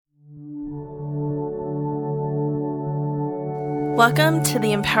Welcome to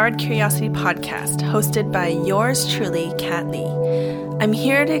the Empowered Curiosity Podcast, hosted by yours truly, Kat Lee. I'm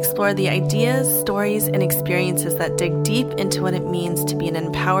here to explore the ideas, stories, and experiences that dig deep into what it means to be an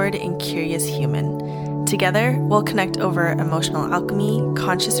empowered and curious human. Together, we'll connect over emotional alchemy,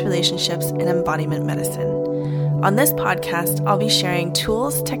 conscious relationships, and embodiment medicine. On this podcast, I'll be sharing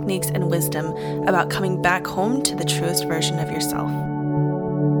tools, techniques, and wisdom about coming back home to the truest version of yourself.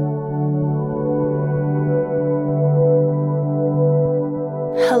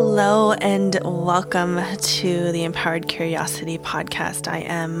 Hello and welcome to the Empowered Curiosity Podcast. I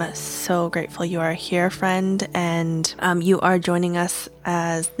am so grateful you are here, friend, and you are joining us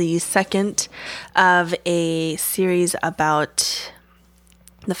as the second of a series about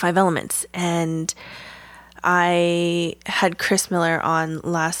the 5 elements. And I had Chris Miller on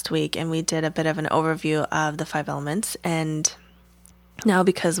last week, and we did a bit of an overview of the 5 elements. And now,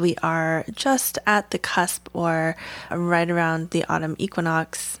 because we are just at the cusp or right around the autumn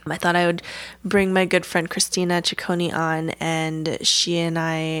equinox, I thought I would bring my good friend Christina Ciccone on, and she and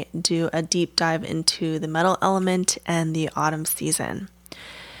I do a deep dive into the metal element and the autumn season.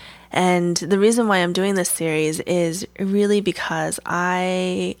 And the reason why I'm doing this series is really because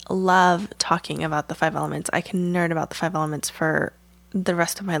I love talking about the 5 elements. I can nerd about the 5 elements for the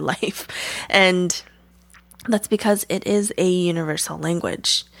rest of my life. And that's because it is a universal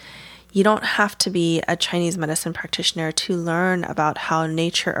language. You don't have to be a Chinese medicine practitioner to learn about how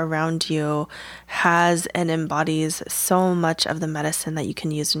nature around you has and embodies so much of the medicine that you can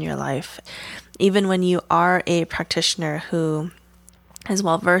use in your life. Even when you are a practitioner who is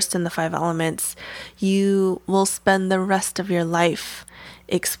well versed in the 5 elements, you will spend the rest of your life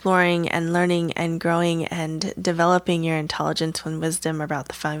exploring and learning and growing and developing your intelligence and wisdom about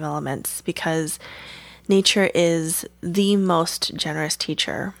the 5 elements, because nature is the most generous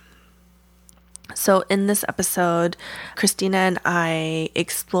teacher. So in this episode, Christina and I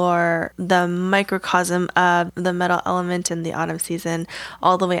explore the microcosm of the metal element in the autumn season,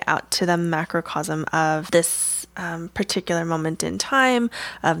 all the way out to the macrocosm of this particular moment in time,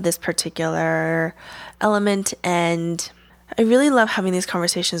 of this particular element. And I really love having these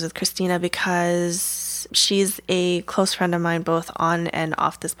conversations with Christina because she's a close friend of mine, both on and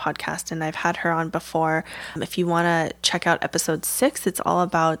off this podcast, and I've had her on before. If you want to check out episode 6, it's all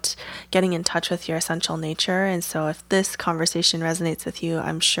about getting in touch with your essential nature. And so if this conversation resonates with you,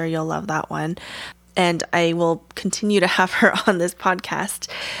 I'm sure you'll love that one. And I will continue to have her on this podcast.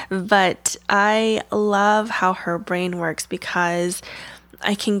 But I love how her brain works, because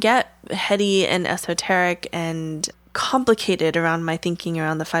I can get heady and esoteric and complicated around my thinking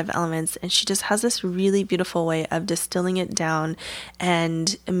around the 5 elements, and she just has this really beautiful way of distilling it down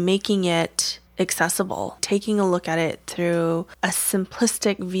and making it accessible, taking a look at it through a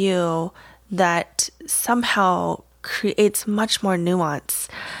simplistic view that somehow creates much more nuance.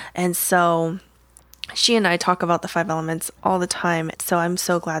 And so she and I talk about the 5 elements all the time, so I'm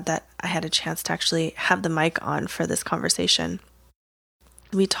so glad that I had a chance to actually have the mic on for this conversation.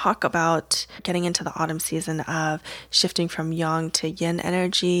 We talk about getting into the autumn season of shifting from yang to yin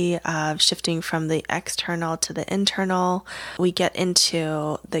energy, of shifting from the external to the internal. We get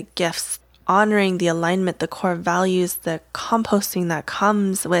into the gifts, honoring the alignment, the core values, the composting that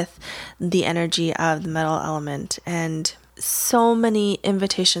comes with the energy of the metal element, and so many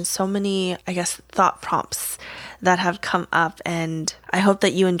invitations, so many, thought prompts that have come up. And I hope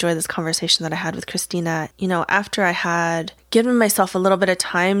that you enjoy this conversation that I had with Christina. After I had given myself a little bit of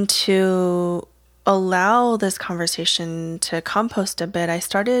time to allow this conversation to compost a bit, I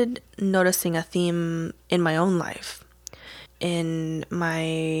started noticing a theme in my own life, in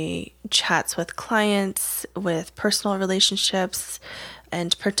my chats with clients, with personal relationships,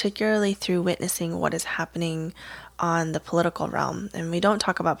 and particularly through witnessing what is happening on the political realm. And we don't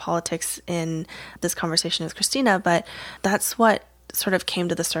talk about politics in this conversation with Christina, but that's what sort of came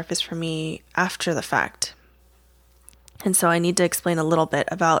to the surface for me after the fact. And so I need to explain a little bit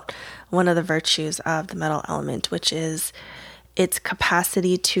about one of the virtues of the metal element, which is its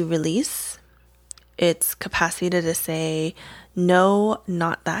capacity to release, its capacity to say, no,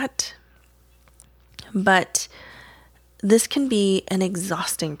 not that. But this can be an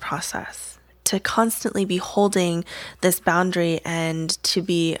exhausting process. To constantly be holding this boundary and to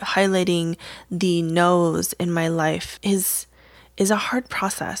be highlighting the no's in my life is a hard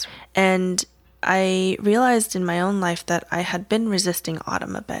process. And I realized in my own life that I had been resisting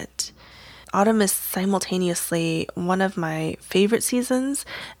autumn a bit. Autumn is simultaneously one of my favorite seasons,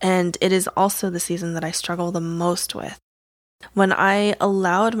 and it is also the season that I struggle the most with. When I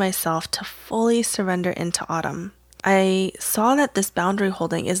allowed myself to fully surrender into autumn, I saw that this boundary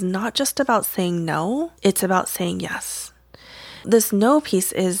holding is not just about saying no, it's about saying yes. This no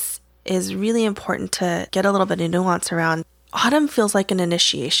piece is really important to get a little bit of nuance around. Autumn feels like an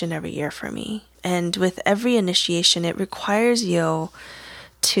initiation every year for me. And with every initiation, it requires you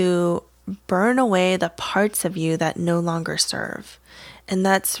to burn away the parts of you that no longer serve. And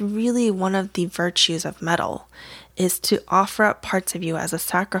that's really one of the virtues of metal, is to offer up parts of you as a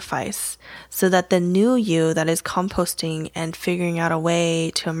sacrifice so that the new you that is composting and figuring out a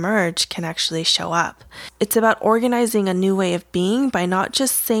way to emerge can actually show up. It's about organizing a new way of being by not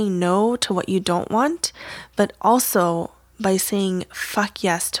just saying no to what you don't want, but also by saying fuck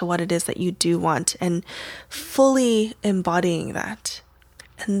yes to what it is that you do want and fully embodying that.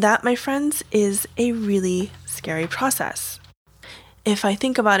 And that, my friends, is a really scary process. If I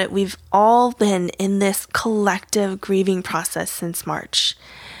think about it, we've all been in this collective grieving process since March.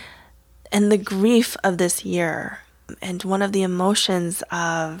 And the grief of this year, and one of the emotions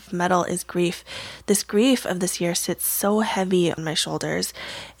of metal is grief. This grief of this year sits so heavy on my shoulders.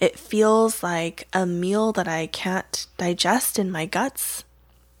 It feels like a meal that I can't digest in my guts.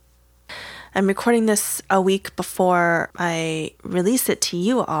 I'm recording this a week before I release it to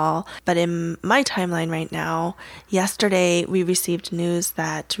you all, but in my timeline right now, yesterday we received news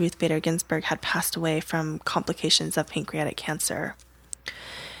that Ruth Bader Ginsburg had passed away from complications of pancreatic cancer.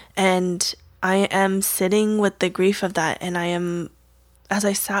 And I am sitting with the grief of that, and as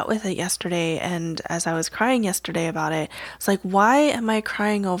I sat with it yesterday and as I was crying yesterday about it, it's like, why am I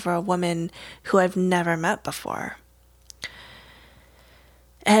crying over a woman who I've never met before?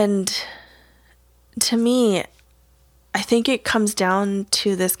 And to me, I think it comes down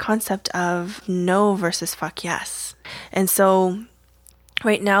to this concept of no versus fuck yes. And so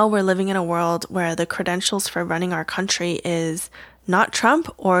right now we're living in a world where the credentials for running our country is not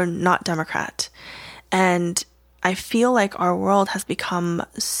Trump or not Democrat. And I feel like our world has become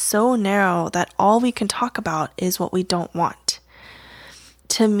so narrow that all we can talk about is what we don't want.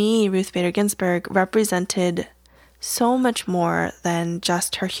 To me, Ruth Bader Ginsburg represented so much more than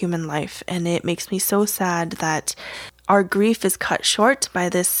just her human life. And it makes me so sad that our grief is cut short by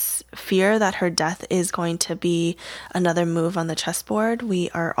this fear that her death is going to be another move on the chessboard.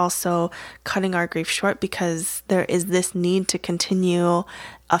 We are also cutting our grief short because there is this need to continue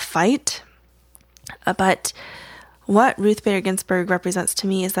a fight. But what Ruth Bader Ginsburg represents to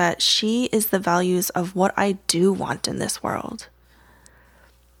me is that she is the values of what I do want in this world.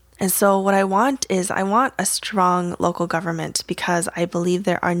 And so what I want a strong local government because I believe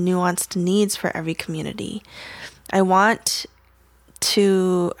there are nuanced needs for every community. I want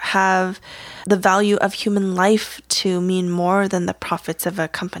to have the value of human life to mean more than the profits of a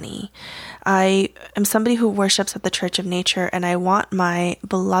company. I am somebody who worships at the Church of Nature, and I want my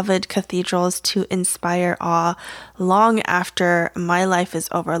beloved cathedrals to inspire awe long after my life is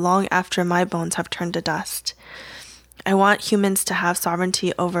over, long after my bones have turned to dust. I want humans to have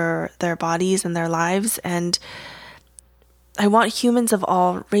sovereignty over their bodies and their lives, and I want humans of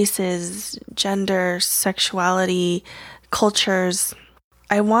all races, gender, sexuality, cultures.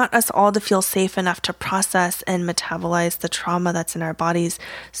 I want us all to feel safe enough to process and metabolize the trauma that's in our bodies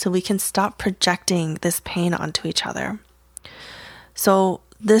so we can stop projecting this pain onto each other. So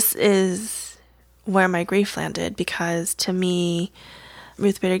this is where my grief landed, because to me,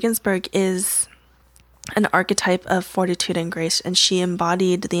 Ruth Bader Ginsburg is an archetype of fortitude and grace, and she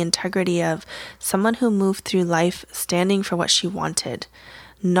embodied the integrity of someone who moved through life standing for what she wanted,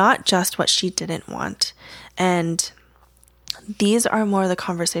 not just what she didn't want. And these are more the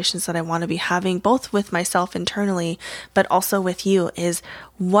conversations that I want to be having, both with myself internally, but also with you, is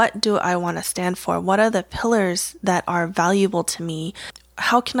what do I want to stand for? What are the pillars that are valuable to me?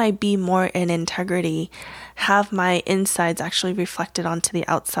 How can I be more in integrity, have my insides actually reflected onto the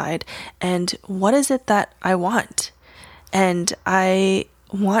outside? And what is it that I want? And I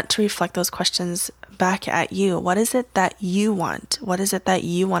want to reflect those questions back at you. What is it that you want? What is it that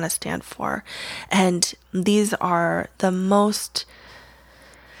you want to stand for? And these are the most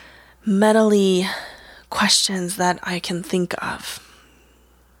metally questions that I can think of.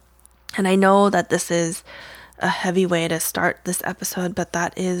 And I know that this is a heavy way to start this episode, but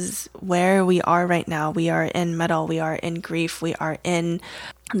that is where we are right now. We are in metal, we are in grief, we are in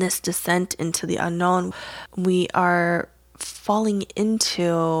this descent into the unknown. We are falling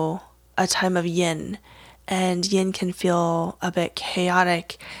into a time of yin, and yin can feel a bit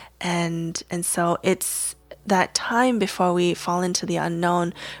chaotic, and so it's that time before we fall into the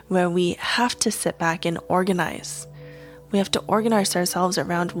unknown where we have to sit back and organize. We have to organize ourselves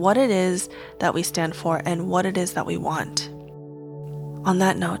around what it is that we stand for and what it is that we want. On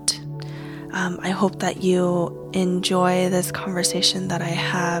that note, I hope that you enjoy this conversation that I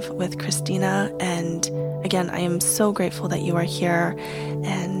have with Christina. And again, I am so grateful that you are here,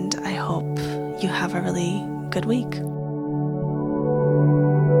 and I hope you have a really good week.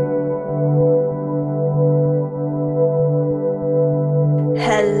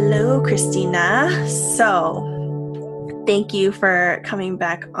 Hello, Christina. So, thank you for coming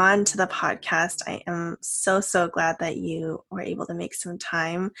back on to the podcast. I am so glad that you were able to make some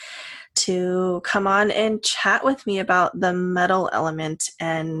time to come on and chat with me about the metal element,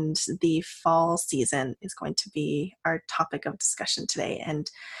 and the fall season is going to be our topic of discussion today. And,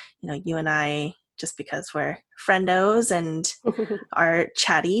 you and I, just because we're friendos and are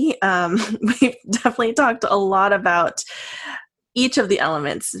chatty, we've definitely talked a lot about each of the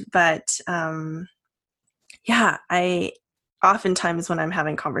elements, but I oftentimes when I'm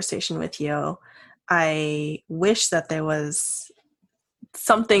having conversation with you, I wish that there was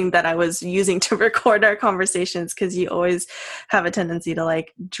something that I was using to record our conversations, because you always have a tendency to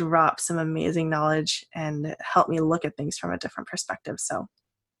drop some amazing knowledge and help me look at things from a different perspective. So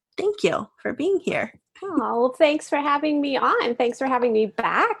thank you for being here. Oh, well, thanks for having me on. Thanks for having me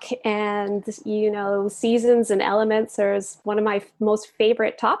back. And, seasons and elements are one of my most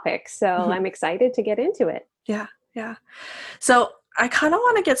favorite topics. So I'm excited to get into it. Yeah. So I kind of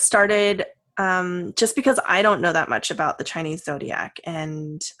want to get started just because I don't know that much about the Chinese zodiac.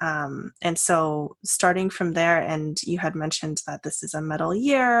 And so starting from there, and you had mentioned that this is a metal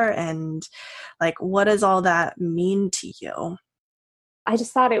year, and what does all that mean to you? I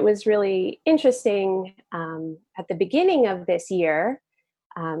just thought it was really interesting at the beginning of this year.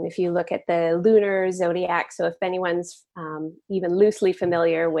 If you look at the lunar zodiac, so if anyone's even loosely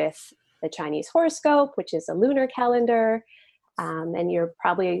familiar with the Chinese horoscope, which is a lunar calendar, and you're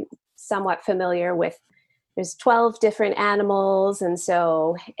probably somewhat familiar with, there's 12 different animals, and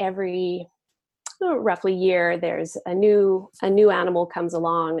so every roughly year there's a new animal comes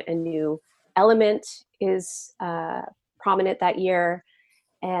along, a new element is prominent that year,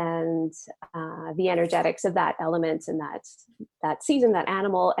 and the energetics of that element and that season, that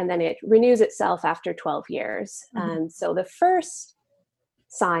animal, and then it renews itself after 12 years. And so the first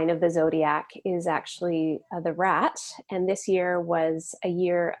sign of the zodiac is actually the rat, and this year was a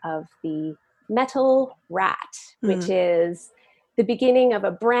year of the metal rat, which is the beginning of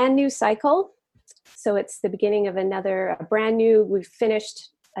a brand new cycle. So it's the beginning of a brand new, we've finished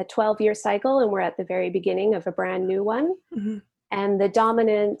a 12-year cycle and we're at the very beginning of a brand new one. And the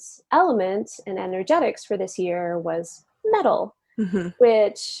dominant element and energetics for this year was metal,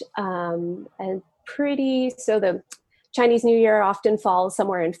 which so the Chinese New Year often falls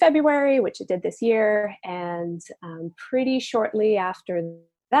somewhere in February, which it did this year. And pretty shortly after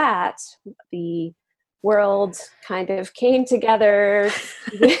that, the world kind of came together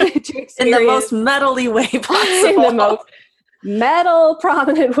to experience in the most metal-y way possible. In the most metal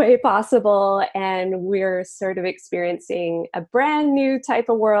prominent way possible. And we're sort of experiencing a brand new type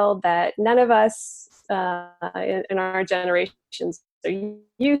of world that none of us in our generations are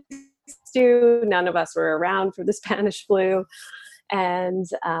used to. None of us were around for the Spanish flu. And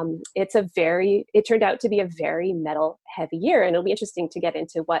it turned out to be a very metal heavy year. And it'll be interesting to get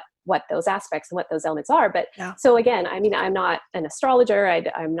into what those aspects and what those elements are. But So again, I'm not an astrologer.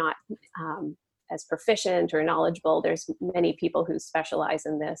 I'm not as proficient or knowledgeable. There's many people who specialize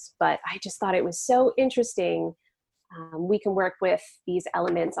in this, but I just thought it was so interesting. We can work with these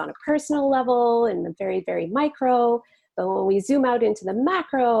elements on a personal level and the very, very micro, but when we zoom out into the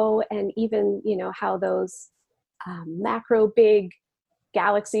macro, and even, how those macro big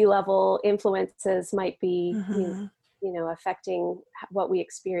galaxy level influences might be, affecting what we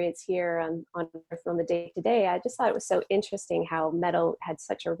experience here on Earth on the day to day. I just thought it was so interesting how metal had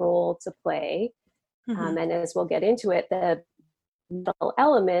such a role to play. And as we'll get into it, the metal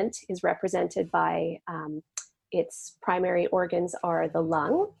element is represented by its primary organs are the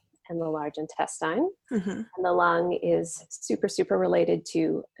lung and the large intestine. And the lung is super, super related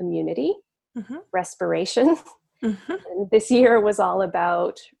to immunity, respiration. And this year was all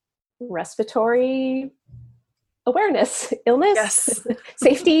about respiratory awareness, illness,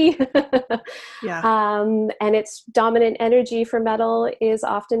 safety. And its dominant energy for metal is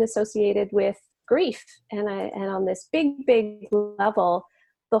often associated with grief. And on this big level,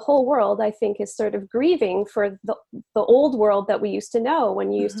 the whole world, I think, is sort of grieving for the old world that we used to know,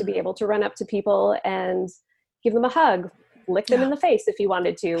 when you used to be able to run up to people and give them a hug, lick them in the face if you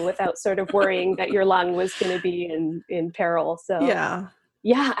wanted to, without sort of worrying that your lung was going to be in peril. So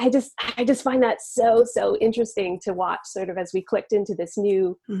I just find that so interesting to watch, sort of as we clicked into this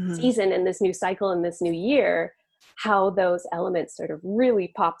new season and this new cycle and this new year. how those elements sort of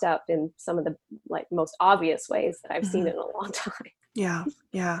really popped up in some of the like most obvious ways that I've seen in a long time. Yeah.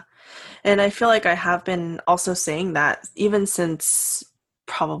 Yeah. And I feel like I have been also saying that even since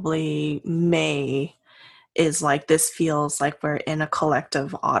probably May is like, this feels like we're in a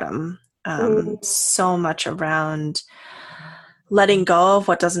collective autumn. So much around letting go of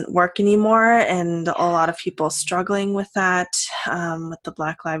what doesn't work anymore, and a lot of people struggling with that, with the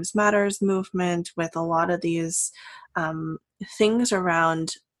Black Lives Matters movement, with a lot of these things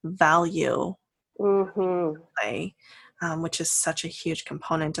around value, play, which is such a huge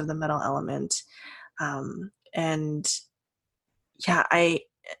component of the middle element. And yeah, I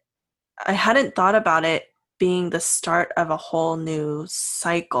hadn't thought about it being the start of a whole new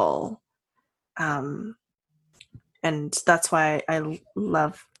cycle. And that's why I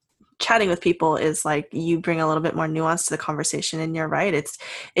love chatting with people, is like, you bring a little bit more nuance to the conversation, and you're right.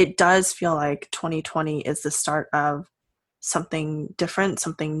 It does feel like 2020 is the start of something different,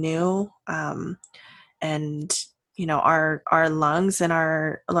 something new. And you know, our lungs and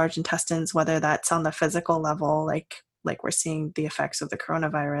our large intestines, whether that's on the physical level, like we're seeing the effects of the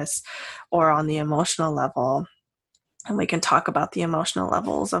coronavirus, or on the emotional level. And we can talk about the emotional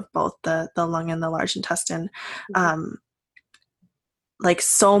levels of both the lung and the large intestine. Like,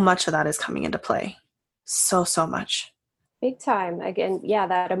 so much of that is coming into play. So much. Big time. Again, yeah,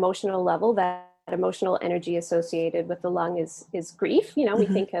 that emotional level, that emotional energy associated with the lung is grief. You know, we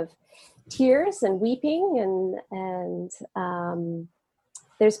think of tears and weeping, and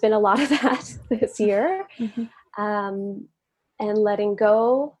there's been a lot of that this year. And letting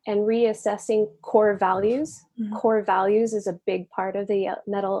go and reassessing core values. Core values is a big part of the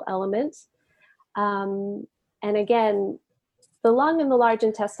metal element. And again, the lung and the large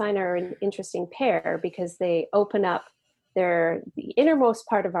intestine are an interesting pair because they open up. They're the innermost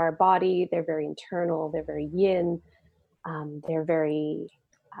part of our body. They're very internal. They're very yin. They're very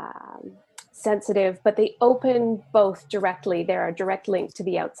sensitive, but they open both directly. They're a direct link to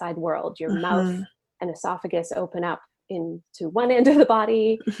the outside world. Your mouth and esophagus open up into one end of the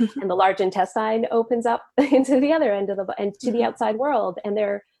body, and the large intestine opens up into the other end of and to the outside world. And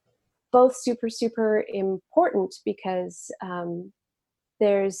they're both super important because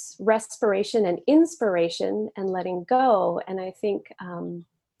there's respiration and inspiration and letting go. And I think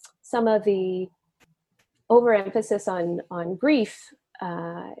some of the overemphasis on grief,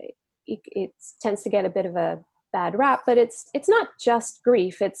 it tends to get a bit of a bad rap, but it's not just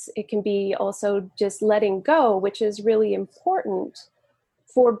grief. It can be also just letting go, which is really important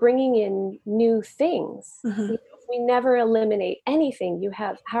for bringing in new things. If we never eliminate anything,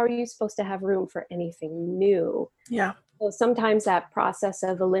 how are you supposed to have room for anything new? Yeah. So sometimes that process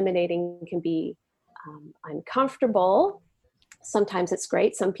of eliminating can be uncomfortable. Sometimes it's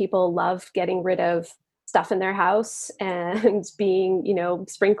great. Some people love getting rid of stuff in their house and being,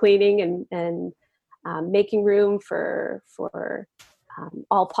 spring cleaning and making room for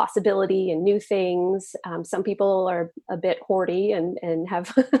all possibility and new things. Some people are a bit hoardy and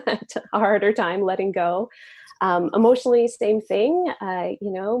have a harder time letting go. Emotionally, same thing.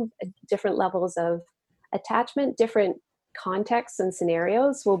 Different levels of attachment, different contexts and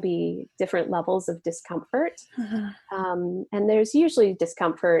scenarios will be different levels of discomfort. And there's usually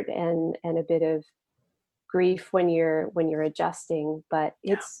discomfort and a bit of grief when you're adjusting, but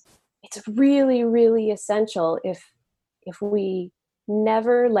it's really essential. If we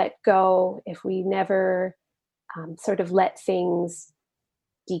never let go, if we never sort of let things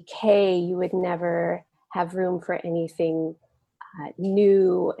decay, you would never have room for anything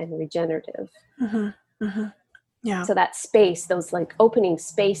new and regenerative. Yeah. So that space, those like opening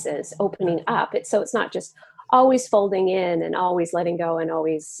spaces, opening up. It's not just always folding in and always letting go and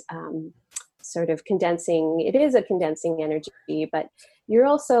always sort of condensing. It is a condensing energy, but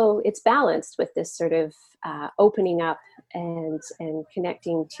it's balanced with this sort of opening up and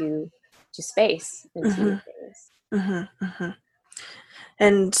connecting to space and to new things.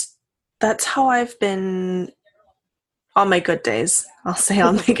 And that's how I've been on my good days. I'll say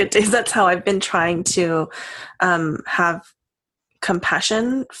on my good days, that's how I've been trying to have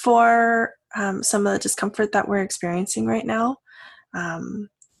compassion for some of the discomfort that we're experiencing right now.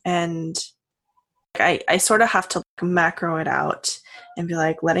 And I sort of have to macro it out and be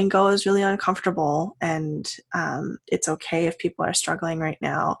like, letting go is really uncomfortable, and it's okay if people are struggling right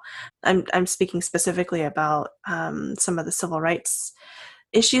now. I'm speaking specifically about some of the civil rights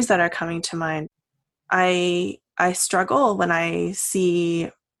issues that are coming to mind. I struggle when I see,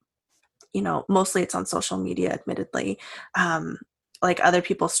 mostly it's on social media, admittedly, like other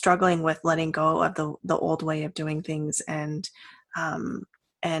people struggling with letting go of the old way of doing things and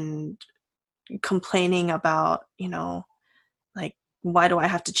complaining about, like, why do I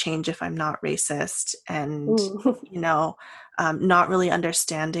have to change if I'm not racist? And, not really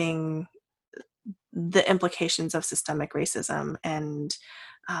understanding the implications of systemic racism. And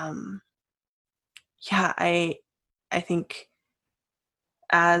I think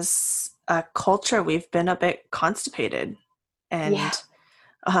as a culture, we've been a bit constipated, and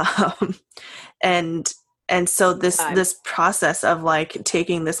um, and so this process of like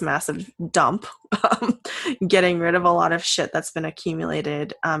taking this massive dump, getting rid of a lot of shit that's been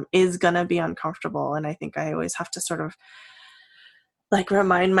accumulated, is gonna be uncomfortable. And I think I always have to sort of like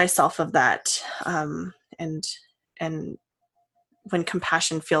remind myself of that, and when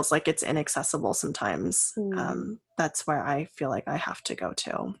compassion feels like it's inaccessible sometimes, that's where I feel like I have to go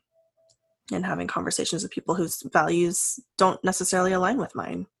to, and having conversations with people whose values don't necessarily align with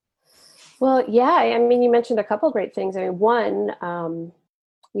mine. Well, yeah, I mean, you mentioned a couple of great things. I mean, one,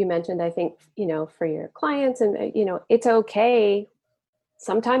 you mentioned, I think, for your clients, and, it's okay.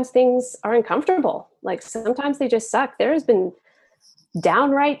 Sometimes things are uncomfortable. Like sometimes they just suck. There has been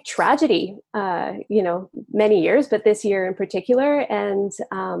downright tragedy, many years, but this year in particular. And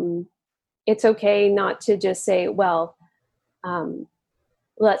it's okay not to just say, well,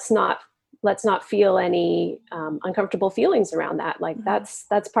 let's not feel any uncomfortable feelings around that. Like that's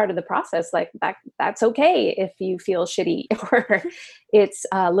part of the process. Like that's okay if you feel shitty or it's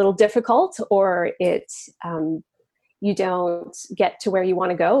a little difficult, or it's you don't get to where you want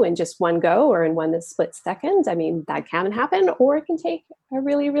to go in just one go or in one split second. I mean, that can happen, or it can take a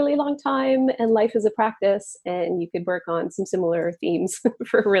really, really long time, and life is a practice, and you could work on some similar themes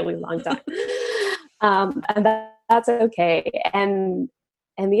for a really long time. And that's okay. And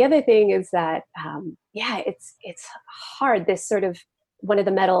the other thing is that, it's hard. This sort of, one of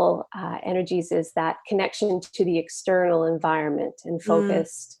the metal energies is that connection to the external environment and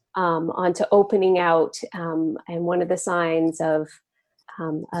focused onto opening out. And one of the signs of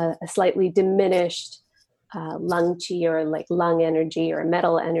a slightly diminished lung chi, or like lung energy or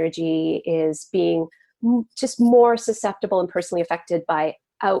metal energy, is being just more susceptible and personally affected by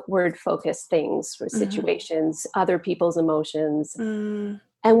outward focused things or situations, other people's emotions. And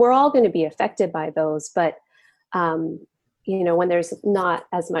we're all going to be affected by those. But, when there's not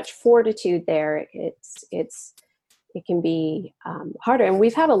as much fortitude there, it can be harder. And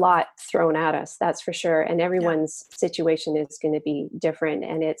we've had a lot thrown at us, that's for sure. And everyone's situation is going to be different.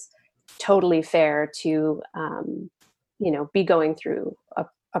 And it's totally fair to, be going through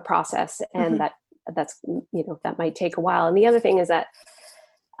a process. And that's that might take a while. And the other thing is that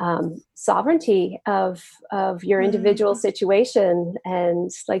sovereignty of your individual situation. And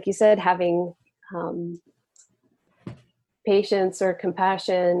like you said, having patience or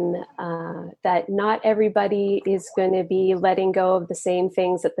compassion, that not everybody is going to be letting go of the same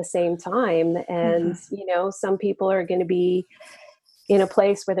things at the same time. And, some people are going to be in a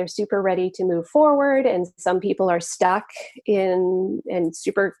place where they're super ready to move forward. And some people are stuck and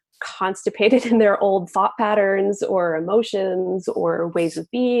super constipated in their old thought patterns or emotions or ways of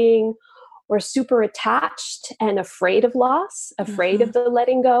being, or super attached and afraid of loss, afraid of the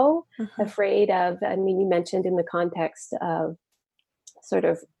letting go, afraid of, you mentioned in the context of sort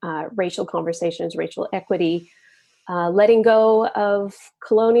of racial conversations, racial equity, letting go of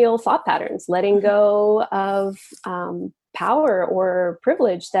colonial thought patterns, letting go of power or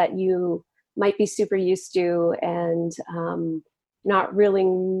privilege that you might be super used to, and not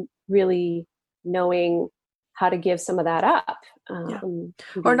really knowing how to give some of that up.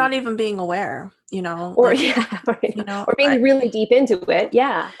 Or not even being aware, or or being really deep into it.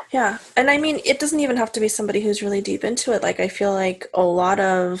 Yeah. And I mean, it doesn't even have to be somebody who's really deep into it. Like, I feel like a lot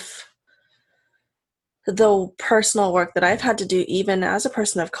of the personal work that I've had to do, even as a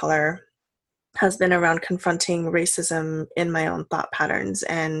person of color, has been around confronting racism in my own thought patterns,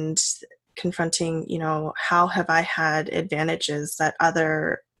 and confronting, how have I had advantages that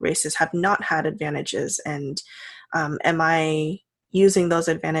other races have not had advantages, and am I using those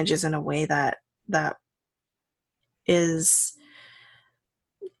advantages in a way that is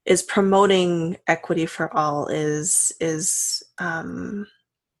promoting equity for all, is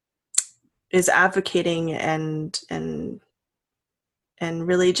advocating and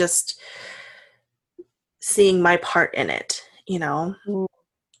really just seeing my part in it,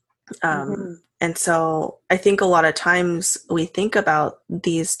 And so I think a lot of times we think about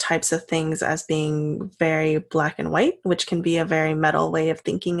these types of things as being very black and white, which can be a very metal way of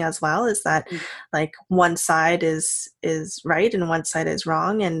thinking as well, is that like one side is right and one side is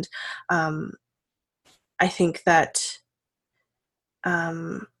wrong. And I think that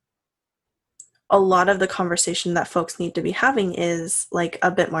a lot of the conversation that folks need to be having is like a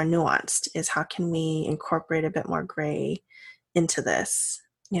bit more nuanced, is how can we incorporate a bit more gray into this,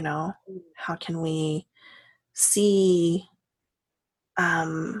 you know? How can we see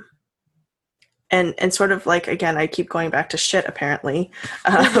and sort of like, again, I keep going back to shit apparently,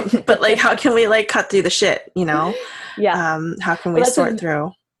 but like how can we like cut through the shit, you know? Yeah. How can we sort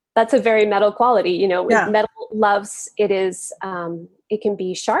through? That's a very metal quality, you know. Yeah. Metal loves, it is, it can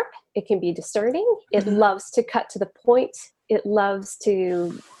be sharp, it can be discerning, it loves to cut to the point, it loves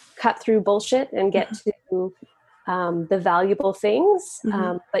to cut through bullshit and get to the valuable things.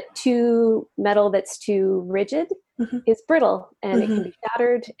 But too metal that's too rigid is brittle, and it can be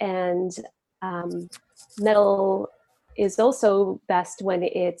shattered. And metal is also best when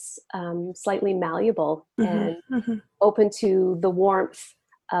it's slightly malleable and open to the warmth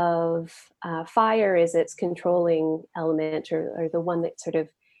of fire is its controlling element, or the one that sort of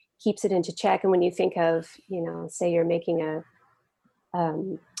keeps it into check. And when you think of, you know, say you're making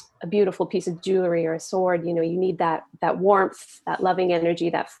a beautiful piece of jewelry or a sword, you know, you need that warmth, that loving energy,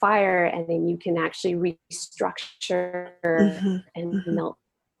 that fire, and then you can actually restructure and melt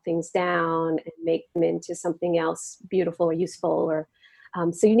things down and make them into something else beautiful or useful. Or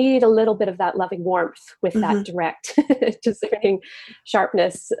so you need a little bit of that loving warmth with that direct, discerning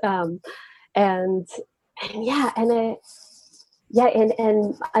sharpness, and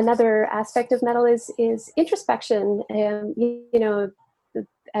another aspect of metal is introspection. And you know,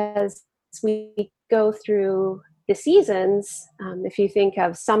 as we go through the seasons, if you think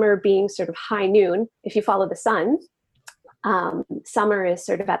of summer being sort of high noon, if you follow the sun, summer is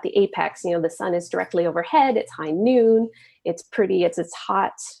sort of at the apex. You know, the sun is directly overhead. It's high noon. It's pretty. It's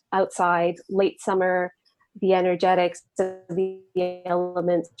hot outside. Late summer, the energetics of the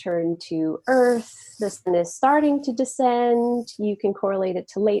elements turn to earth. The sun is starting to descend. You can correlate it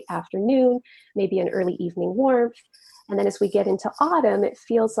to late afternoon, maybe an early evening warmth. And then as we get into autumn, it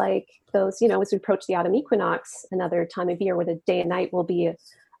feels like those, you know, as we approach the autumn equinox, another time of year where the day and night will be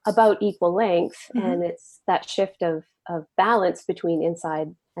about equal length. And it's that shift of balance between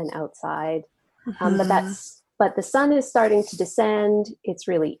inside and outside. But the sun is starting to descend. It's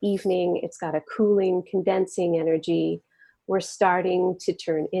really evening. It's got a cooling, condensing energy. We're starting to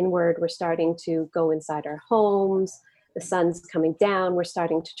turn inward. We're starting to go inside our homes. The sun's coming down. We're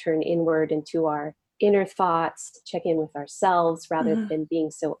starting to turn inward into our inner thoughts, check in with ourselves rather than being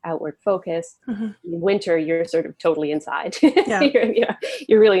so outward focused. In winter, you're sort of totally inside. Yeah.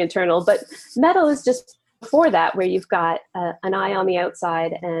 you're really internal. But metal is just before that, where you've got an eye on the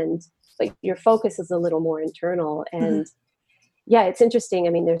outside, but your focus is a little more internal. And yeah, it's interesting. I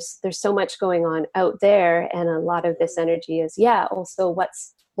mean, there's so much going on out there, and a lot of this energy is also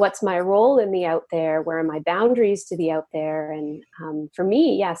what's my role in the out there? Where are my boundaries to the out there? And for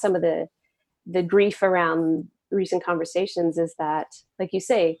me, some of the grief around recent conversations is that, like you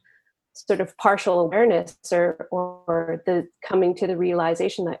say, sort of partial awareness or the coming to the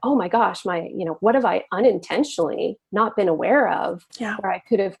realization that, oh my gosh, what have I unintentionally not been aware of, where I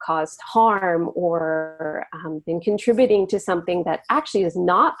could have caused harm or been contributing to something that actually is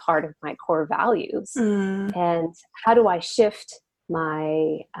not part of my core values. And how do I shift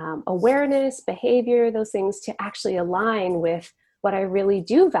my awareness, behavior, those things to actually align with what I really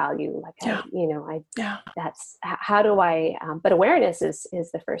do value. That's how do I, but awareness is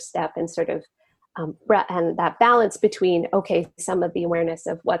the first step, and sort of, and that balance between, some of the awareness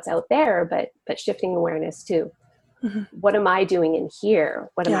of what's out there, but shifting awareness to what am I doing in here?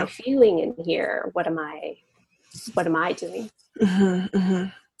 What am I feeling in here? What am I doing?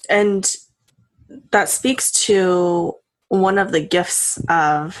 And that speaks to one of the gifts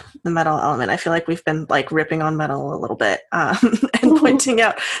of the metal element. I feel like we've been like ripping on metal a little bit and pointing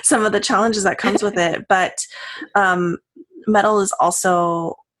out some of the challenges that comes with it. But metal is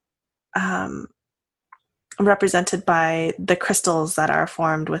also represented by the crystals that are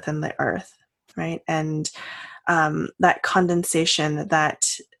formed within the earth, right? And that condensation,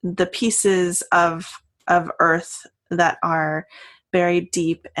 that the pieces of earth that are buried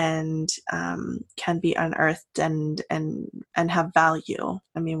deep and can be unearthed and have value.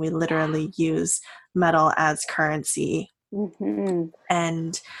 I mean, we literally use metal as currency.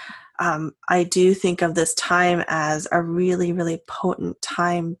 And I do think of this time as a really, really potent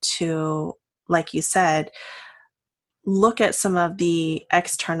time to, like you said, look at some of the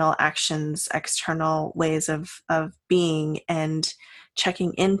external actions, external ways of being, and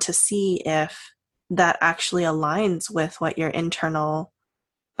checking in to see if that actually aligns with what your internal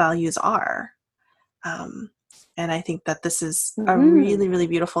values are. And I think that this is a really, really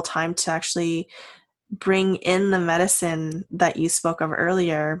beautiful time to actually bring in the medicine that you spoke of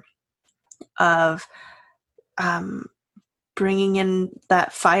earlier, of bringing in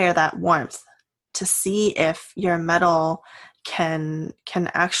that fire, that warmth, to see if your metal can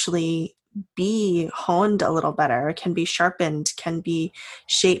actually be honed a little better, can be sharpened, can be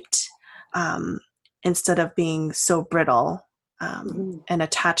shaped, instead of being so brittle, and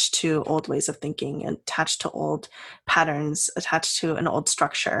attached to old ways of thinking, and attached to old patterns, attached to an old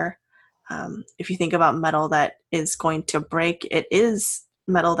structure. If you think about metal that is going to break, it is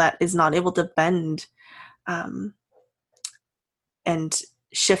metal that is not able to bend and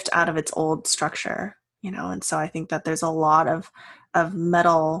shift out of its old structure, and so I think that there's a lot of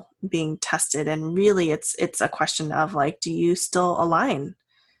metal being tested, and really it's a question of like, do you still align?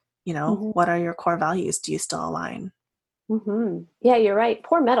 What are your core values? Do you still align? Yeah, you're right.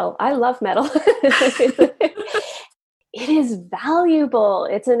 Poor metal. I love metal. It is valuable.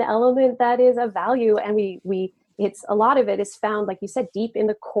 It's an element that is of value, and it's a lot of it is found, like you said, deep in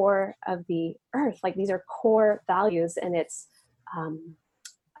the core of the earth. Like, these are core values, and it's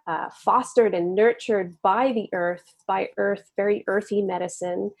fostered and nurtured by the earth, very earthy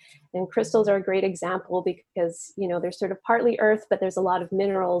medicine. And crystals are a great example because, they're sort of partly earth, but there's a lot of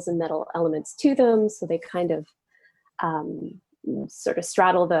minerals and metal elements to them. So they kind of sort of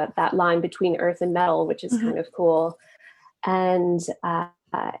straddle that line between earth and metal, which is kind of cool. And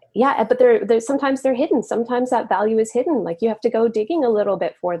but they're sometimes they're hidden. Sometimes that value is hidden. Like, you have to go digging a little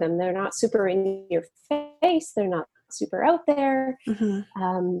bit for them. They're not super in your face. They're not super out there.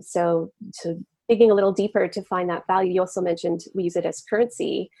 So digging a little deeper to find that value. You also mentioned we use it as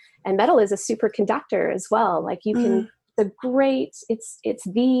currency, and metal is a superconductor as well. Like, you can, it's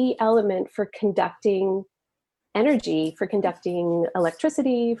the element for conducting energy, for conducting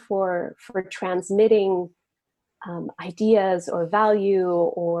electricity, for transmitting ideas or value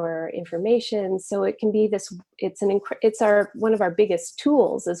or information. So it can be this, it's one of our biggest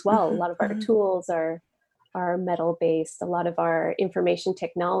tools as well. A lot of our tools are metal based. A lot of our information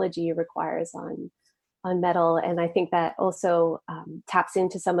technology requires on metal. And I think that also taps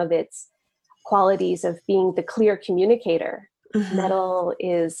into some of its qualities of being the clear communicator. Metal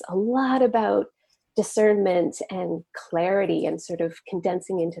is a lot about discernment and clarity, and sort of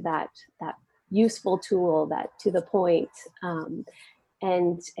condensing into that useful tool, that to the point. And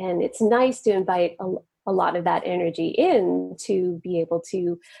it's nice to invite a lot of that energy in to be able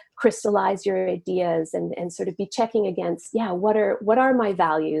to crystallize your ideas and sort of be checking against, what are my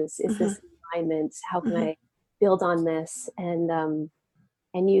values? Is this alignment? How can I build on this? And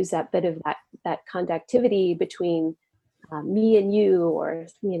use that bit of that conductivity between me and you, or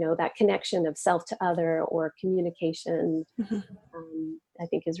that connection of self to other, or communication. I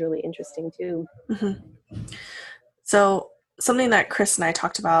think is really interesting too. So something that Chris and I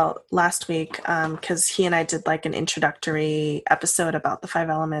talked about last week, because he and I did like an introductory episode about the 5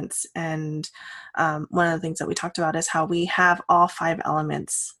 elements, and one of the things that we talked about is how we have all 5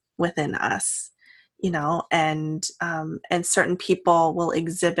 elements within us, and certain people will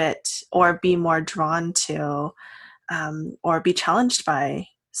exhibit or be more drawn to or be challenged by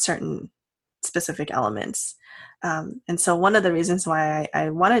certain specific elements. And so one of the reasons why I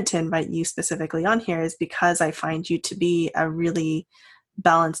wanted to invite you specifically on here is because I find you to be a really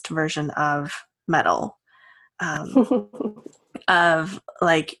balanced version of metal, of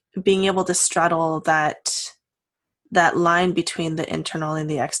like being able to straddle that line between the internal and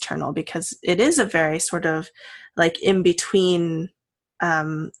the external, because it is a very sort of like in between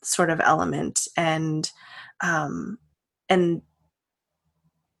sort of element.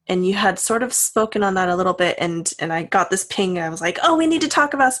 And you had sort of spoken on that a little bit, and I got this ping. I was like, oh, we need to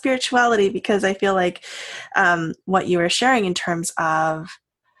talk about spirituality, because I feel like what you were sharing in terms of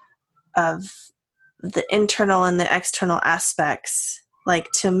the internal and the external aspects, like,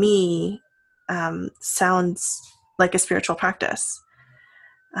 to me, sounds like a spiritual practice.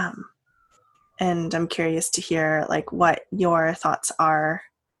 And I'm curious to hear like what your thoughts are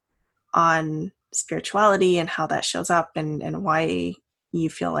on spirituality and how that shows up, and why you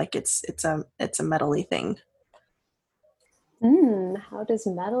feel like it's a metal-y thing. How does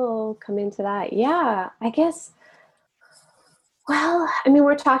metal come into that? Yeah, I guess, well, I mean,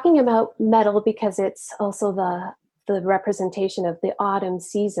 we're talking about metal because it's also the representation of the autumn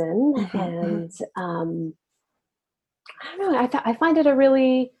season. And I don't know, I find it a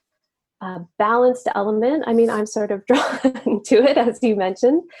really balanced element. I mean, I'm sort of drawn to it, as you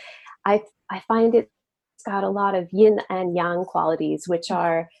mentioned. I find it's got a lot of yin and yang qualities, which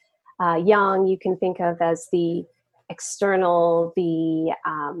are yang you can think of as the external, the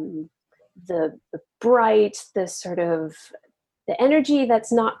bright, the sort of the energy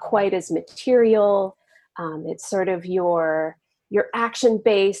that's not quite as material. It's sort of your you're action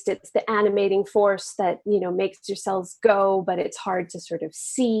based. It's the animating force that, makes your cells go, but it's hard to sort of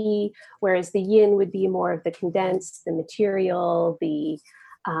see. Whereas the yin would be more of the condensed, the material,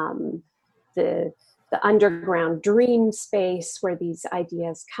 um, the underground dream space where these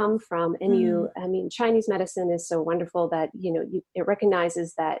ideas come from. And Chinese medicine is so wonderful that, it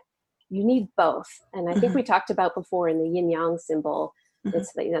recognizes that you need both. And I think we talked about before in the yin yang symbol,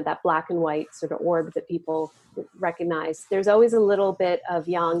 it's that black and white sort of orb that people recognize. There's always a little bit of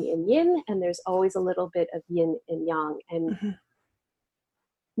yang in yin, and there's always a little bit of yin in yang. And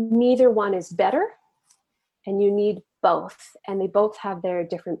neither one is better, and you need both. And they both have their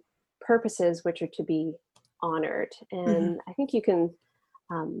different purposes, which are to be honored. And I think you can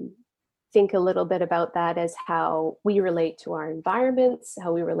think a little bit about that as how we relate to our environments,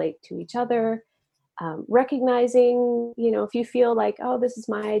 how we relate to each other. Recognizing, if you feel like, oh, this is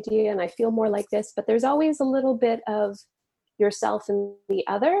my idea and I feel more like this, but there's always a little bit of yourself in the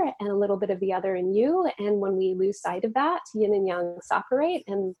other and a little bit of the other in you. And when we lose sight of that, yin and yang separate.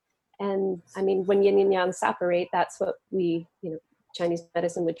 And when yin and yang separate, that's what we, Chinese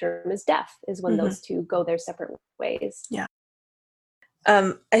medicine would term as death, is when those two go their separate ways. Yeah.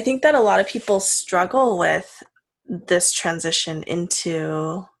 I think that a lot of people struggle with this transition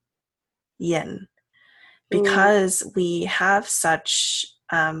into yin, because we have such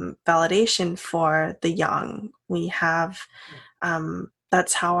validation for the yang. We have,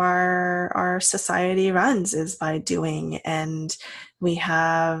 that's how our society runs, is by doing. And we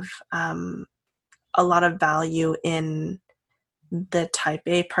have a lot of value in the type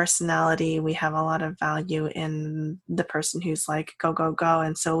A personality. We have a lot of value in the person who's like, go, go, go.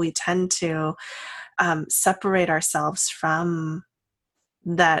 And so we tend to separate ourselves from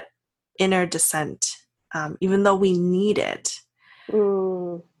that inner descent, even though we need it,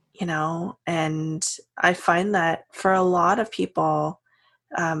 and I find that for a lot of people,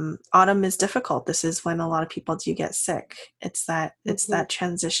 autumn is difficult. This is when a lot of people do get sick. It's that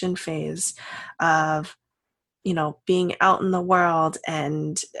transition phase of, being out in the world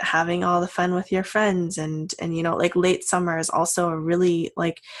and having all the fun with your friends. And like late summer is also really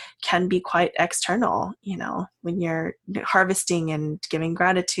can be quite external, when you're harvesting and giving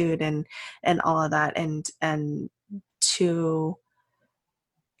gratitude and all of that. And to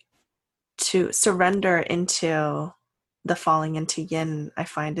surrender into the falling into yin, I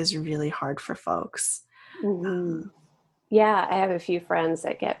find is really hard for folks. Yeah, I have a few friends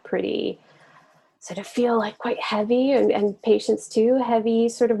that get pretty sort of feel like quite heavy, and patients too, heavy,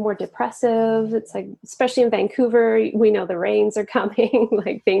 sort of more depressive. It's like, especially in Vancouver, we know the rains are coming,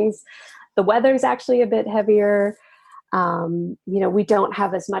 the weather's actually a bit heavier. We don't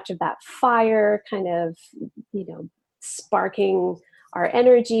have as much of that fire kind of, sparking our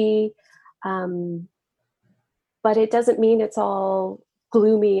energy. But it doesn't mean it's all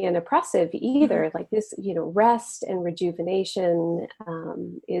gloomy and oppressive either. Like this, rest and rejuvenation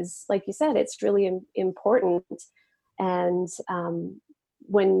is, like you said, it's really important. And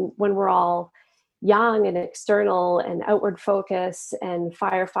when we're all yang and external and outward focus and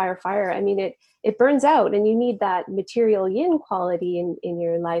fire, it burns out, and you need that material yin quality in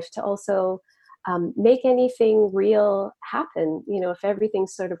your life to also make anything real happen. If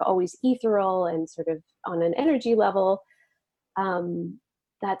everything's sort of always ethereal and sort of on an energy level,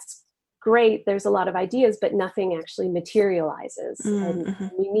 that's great. There's a lot of ideas, but nothing actually materializes. And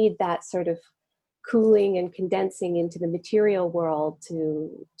we need that sort of cooling and condensing into the material world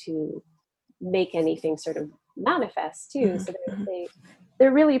to make anything sort of manifest too. So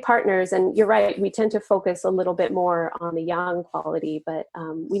they're really partners. And you're right, we tend to focus a little bit more on the yang quality, but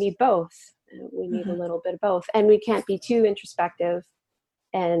we need both. We need a little bit of both. And we can't be too introspective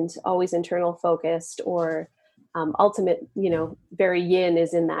and always internal focused, or ultimate, very yin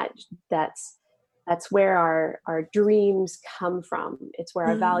is in that's where our dreams come from. It's where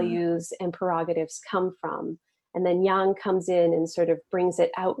our values and prerogatives come from. And then yang comes in and sort of brings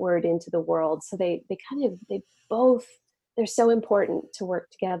it outward into the world. So they both, they're so important to work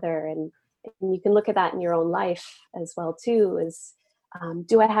together. And you can look at that in your own life as well too, is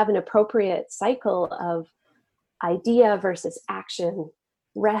do I have an appropriate cycle of idea versus action,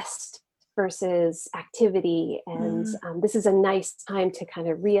 rest versus activity? And this is a nice time to kind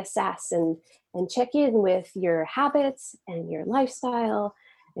of reassess and check in with your habits and your lifestyle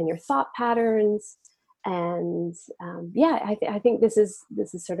and your thought patterns. And I think this is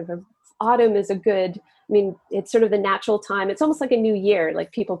sort of autumn is a good, I mean, it's sort of the natural time. It's almost like a new year.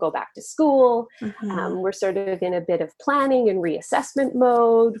 Like people go back to school. We're sort of in a bit of planning and reassessment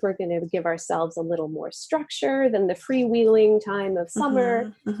mode. We're going to give ourselves a little more structure than the freewheeling time of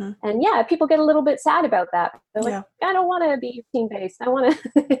summer. And yeah, people get a little bit sad about that. They're like, I don't want to be team-based. I want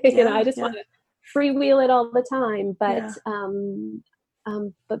to, I just want to freewheel it all the time. But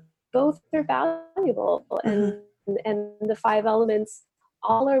both are valuable, and the 5 elements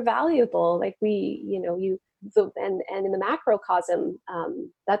all are valuable. Like and in the macrocosm,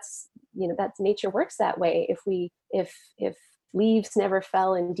 that's nature works that way. If leaves never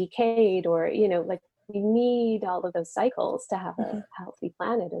fell and decayed, or like we need all of those cycles to have a healthy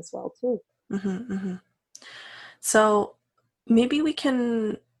planet as well too. So maybe we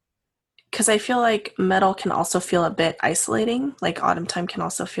can, because I feel like metal can also feel a bit isolating. Like autumn time can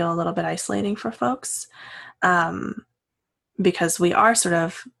also feel a little bit isolating for folks, because we are sort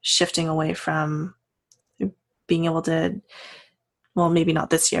of shifting away from being able to, well, maybe not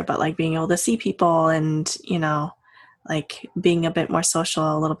this year, but like being able to see people and, like being a bit more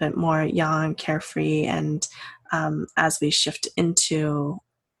social, a little bit more young, carefree. And as we shift into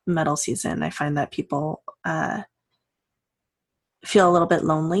metal season, I find that people feel a little bit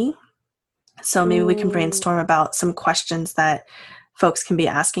lonely. So maybe we can brainstorm about some questions that folks can be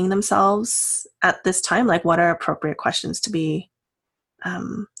asking themselves at this time. Like, what are appropriate questions to be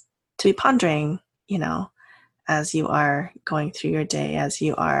pondering, as you are going through your day, as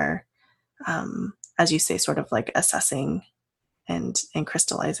you are, as you say, sort of like assessing and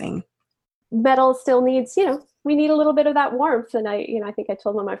crystallizing. Metal still needs, we need a little bit of that warmth. And I think I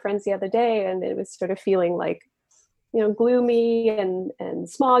told one of my friends the other day, and it was sort of feeling like, gloomy and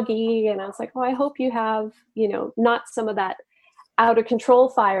smoggy. And I was like, oh, I hope you have, not some of that out of control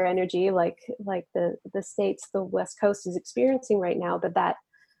fire energy, like the States, the West Coast is experiencing right now, but that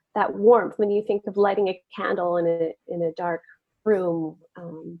warmth, when you think of lighting a candle in a dark room,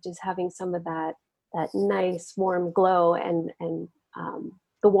 just having some of that nice warm glow and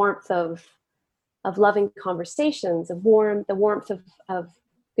the warmth of loving conversations, the warmth of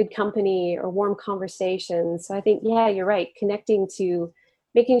good company or warm conversations. So I think, yeah, you're right. Connecting to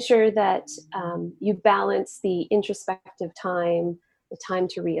making sure that you balance the introspective time, the time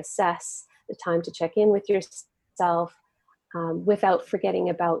to reassess, the time to check in with yourself, without forgetting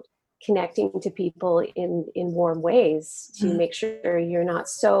about connecting to people in warm ways to make sure you're not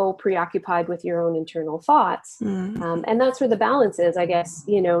so preoccupied with your own internal thoughts. And that's where the balance is, I guess,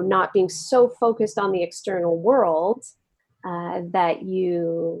 not being so focused on the external world that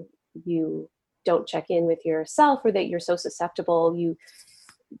you don't check in with yourself, or that you're so susceptible.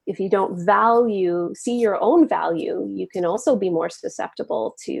 If you don't see your own value, you can also be more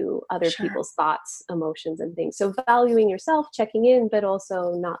susceptible to other people's thoughts, emotions, and things. So valuing yourself, checking in, but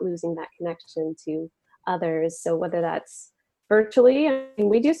also not losing that connection to others. So whether that's virtually,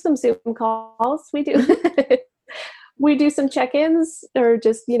 we do some Zoom calls, we do some check-ins, or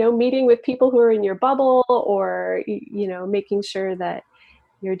just, meeting with people who are in your bubble, or, making sure that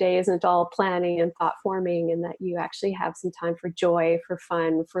your day isn't all planning and thought forming, and that you actually have some time for joy, for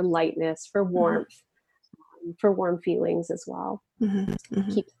fun, for lightness, for warmth, for warm feelings as well. Keep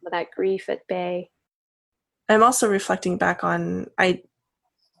some of that grief at bay. I'm also reflecting back on, I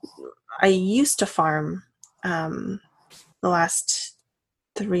used to farm the last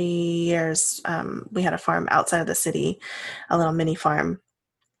 3 years. We had a farm outside of the city, a little mini farm.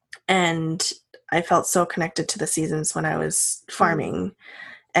 And I felt so connected to the seasons when I was farming.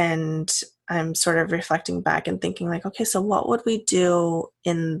 And I'm sort of reflecting back and thinking like, okay, so what would we do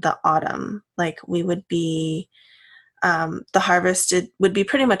in the autumn? Like we would be, the harvest would be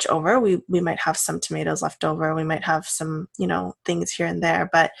pretty much over. We might have some tomatoes left over. We might have some, things here and there,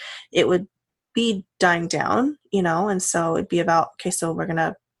 but it would be dying down, and so it'd be about, okay, so we're going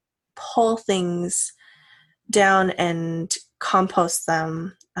to pull things down and compost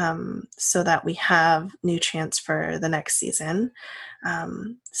them so that we have nutrients for the next season.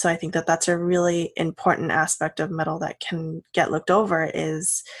 So I think that that's a really important aspect of metal that can get looked over,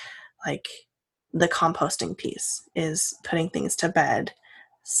 is like the composting piece, is putting things to bed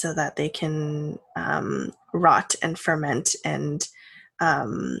so that they can rot and ferment and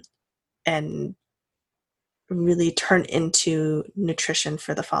really turn into nutrition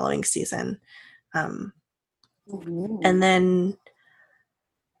for the following season. And then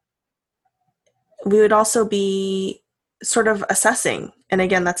we would also be sort of assessing. And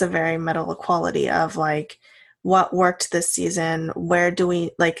again, that's a very metal quality of like, what worked this season, where do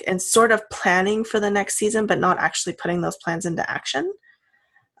we and sort of planning for the next season, but not actually putting those plans into action.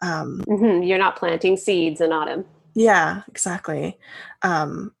 You're not planting seeds in autumn. Yeah, exactly.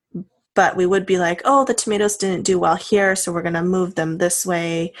 but we would be like, oh, the tomatoes didn't do well here, so we're going to move them this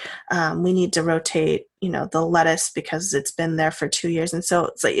way. We need to rotate, the lettuce because it's been there for 2 years. And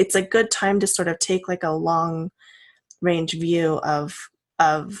so it's a good time to sort of take like a long range view of,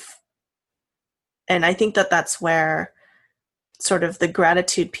 and I think that's where sort of the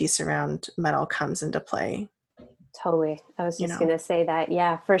gratitude piece around metal comes into play. Totally. I was just going to say that.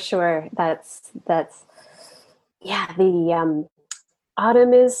 Yeah, for sure. That's yeah, the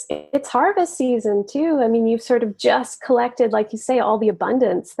autumn it's harvest season too. I mean, you've sort of just collected, like you say, all the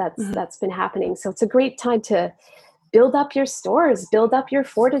abundance that's been happening. So it's a great time to build up your stores, build up your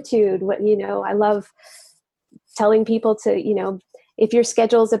fortitude. I love telling people to, if your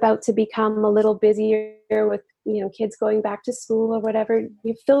schedule is about to become a little busier with, kids going back to school or whatever,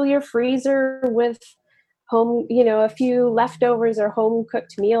 you fill your freezer with home, a few leftovers or home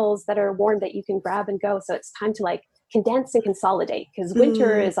cooked meals that are warm that you can grab and go. So it's time to like condense and consolidate, because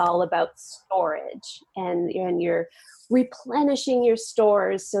winter is all about storage, and you're replenishing your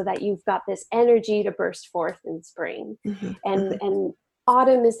stores so that you've got this energy to burst forth in spring. And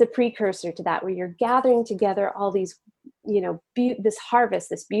autumn is the precursor to that, where you're gathering together all these, this harvest,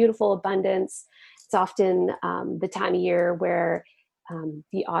 this beautiful abundance. It's often the time of year where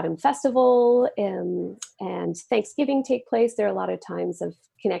the autumn festival and Thanksgiving take place. There are a lot of times of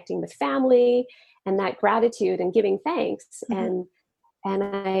connecting with family and that gratitude and giving thanks. And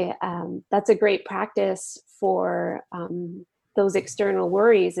I that's a great practice for those external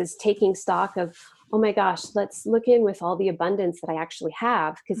worries, is taking stock of, oh my gosh, let's look in with all the abundance that I actually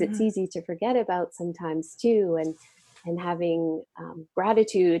have, because it's easy to forget about sometimes too, and having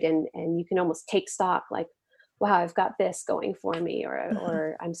gratitude, and you can almost take stock, like, wow, I've got this going for me,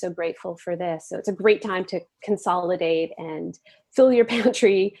 or I'm so grateful for this. So it's a great time to consolidate and fill your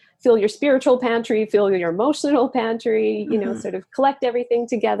pantry, fill your spiritual pantry, fill your emotional pantry, sort of collect everything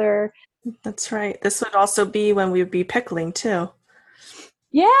together. That's right. This would also be when we would be pickling too.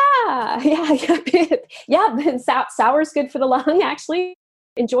 Yeah. Sour's good for the lung, actually.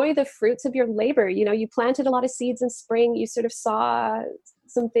 Enjoy the fruits of your labor. You planted a lot of seeds in spring. You sort of saw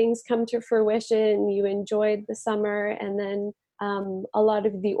some things come to fruition. You enjoyed the summer, and then a lot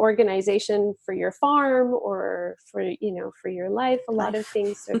of the organization for your farm or for your life. A lot of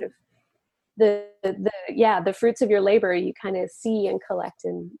things sort of the fruits of your labor you kind of see and collect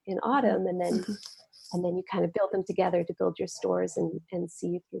in autumn, and then you kind of build them together to build your stores and see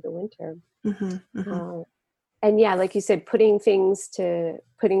you through the winter. And yeah, like you said, putting things to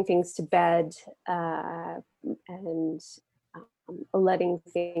bed, and letting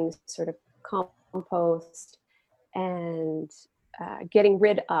things sort of compost, and getting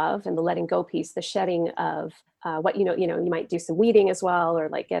rid of, and the letting go piece, the shedding of what you might do some weeding as well, or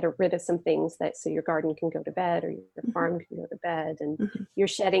like get rid of some things so your garden can go to bed, or your farm can go to bed, and you're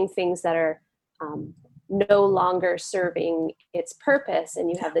shedding things that are no longer serving its purpose, and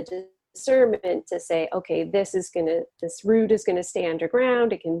you have the discernment to say, okay, this root is gonna stay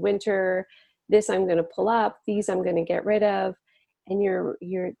underground, it can winter, this I'm gonna pull up, these I'm gonna get rid of. And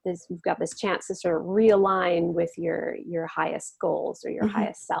you've got this chance to sort of realign with your highest goals, or your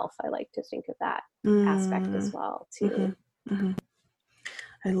highest self. I like to think of that aspect as well too.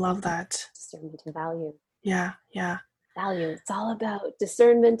 I love that. Discernment of value. Yeah. Value. It's all about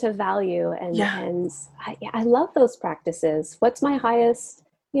discernment of value, and I love those practices. What's my highest?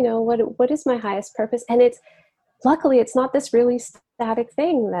 What is my highest purpose? And luckily it's not this really static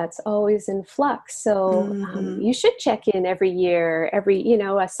thing that's always in flux. So you should check in every year,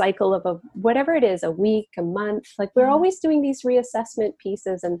 a cycle of whatever it is, a week, a month. Like, we're always doing these reassessment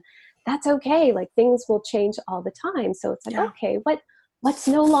pieces, and that's okay. Like, things will change all the time. So it's like, okay, what's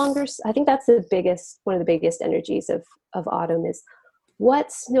no longer, I think that's one of the biggest energies of autumn is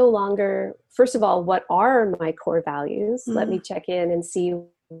what's no longer, first of all, what are my core values? Let me check in and see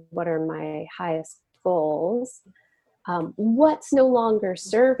what are my highest goals. What's no longer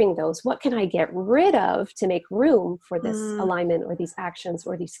serving those? What can I get rid of to make room for this alignment, or these actions,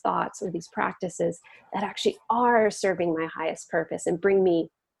 or these thoughts, or these practices that actually are serving my highest purpose and bring me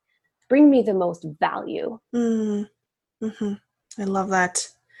the most value? I love that.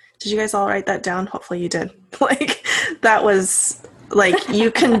 Did you guys all write that down? Hopefully you did. Like, that was like,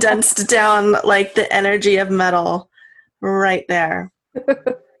 you condensed down like the energy of metal right there.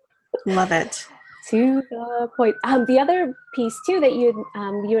 Love it. To the point. The other piece too that you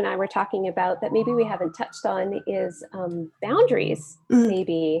and I were talking about that maybe we haven't touched on is boundaries.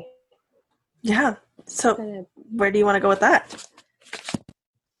 Maybe. Yeah. So where do you want to go with that?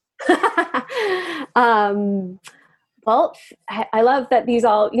 Well, Well, I love that these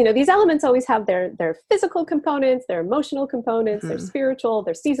elements always have their physical components, their emotional components, their spiritual,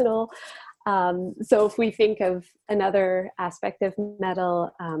 their seasonal. So if we think of another aspect of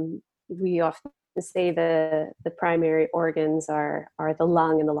metal, we often say the primary organs are the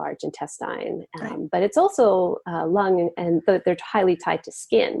lung and the large intestine, but it's also lung, and they're highly tied to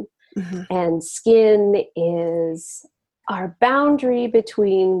skin. And skin is our boundary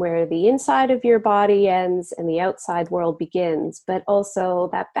between where the inside of your body ends and the outside world begins. But also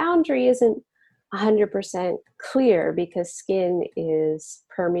that boundary isn't 100% clear because skin is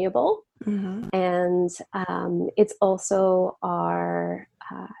permeable. And it's also our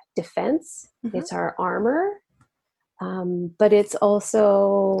defense. It's our armor. But it's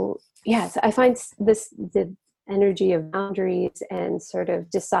also, yes, I find the energy of boundaries and sort of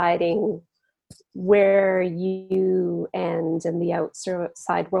deciding where you end and the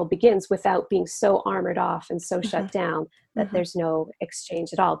outside world begins without being so armored off and so shut down that there's no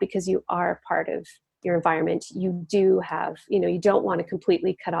exchange at all, because you are part of your environment. You do have, you don't want to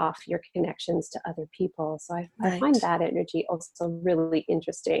completely cut off your connections to other people. So I find that energy also really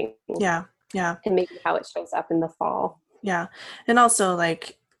interesting. Yeah. And maybe how it shows up in the fall. Yeah. And also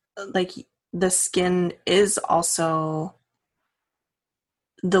like the skin is also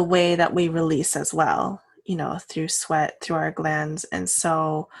the way that we release as well, through sweat, through our glands. And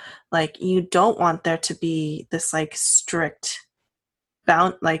so like, you don't want there to be this like strict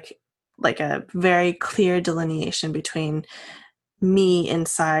bound, like a very clear delineation between me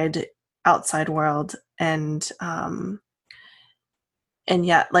inside, outside world. And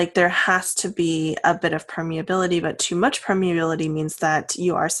yet, like, there has to be a bit of permeability, but too much permeability means that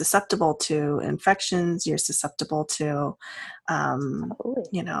you are susceptible to infections, you're susceptible to,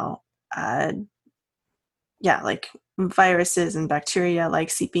 like viruses and bacteria, like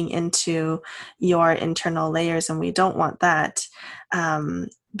seeping into your internal layers, and we don't want that.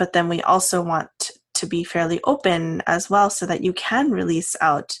 But then we also want to be fairly open as well so that you can release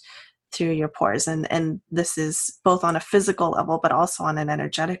out through your pores, and this is both on a physical level but also on an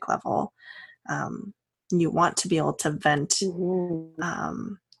energetic level. You want to be able to vent,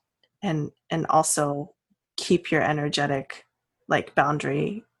 and also keep your energetic like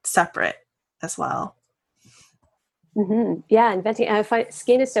boundary separate as well. Yeah, and venting. I find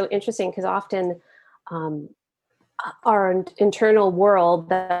skin is so interesting because often our internal world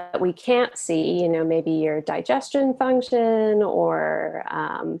that we can't see, maybe your digestion function or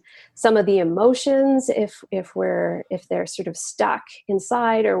some of the emotions, if they're sort of stuck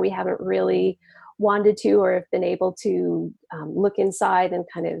inside, or we haven't really wanted to or have been able to look inside and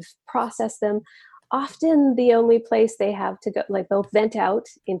kind of process them. Often the only place they have to go, like they'll vent out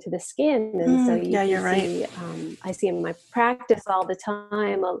into the skin. And so you're right. I see in my practice all the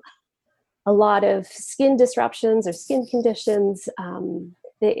time, a lot of skin disruptions or skin conditions.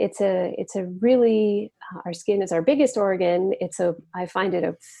 It's a really, our skin is our biggest organ. I find it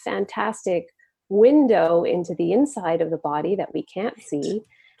a fantastic window into the inside of the body that we can't see.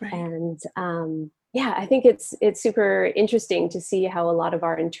 Right. And I think it's super interesting to see how a lot of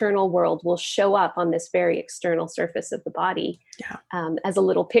our internal world will show up on this very external surface of the body, as a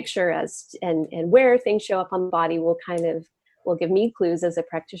little picture, and where things show up on the body will give me clues as a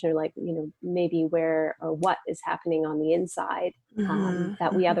practitioner, like, maybe where or what is happening on the inside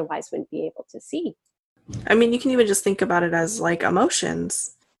that we otherwise wouldn't be able to see. I mean, you can even just think about it as like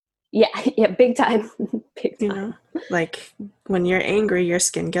emotions. Yeah, big time. Big time. Like when you're angry, your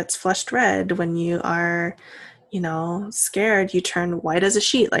skin gets flushed red. When you are, scared, you turn white as a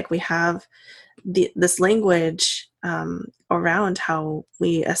sheet. Like we have this language around how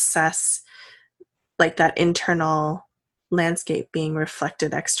we assess like that internal landscape being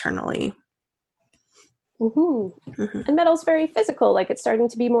reflected externally. And metal's very physical, like it's starting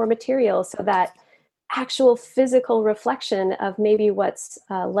to be more material, so that actual physical reflection of maybe what's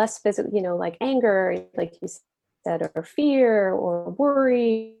less physical, like anger, like you said, or fear or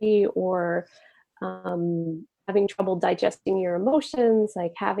worry, or having trouble digesting your emotions,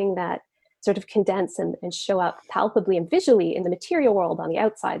 like having that sort of condense and show up palpably and visually in the material world on the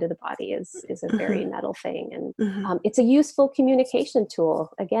outside of the body is a very metal thing. And it's a useful communication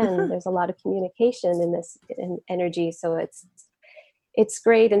tool. Again, there's a lot of communication in this energy. So it's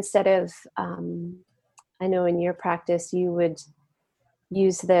great. Instead of, I know in your practice, you would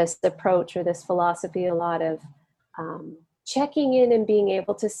use this approach or this philosophy a lot of checking in and being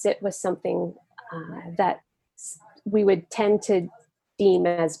able to sit with something that we would tend to deem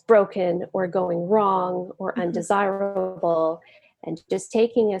as broken or going wrong or undesirable, and just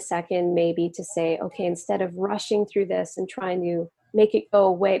taking a second maybe to say, okay, instead of rushing through this and trying to make it go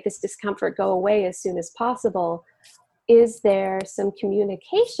away, this discomfort go away as soon as possible, is there some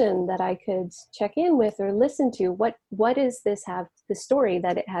communication that I could check in with or listen to? What is this have the story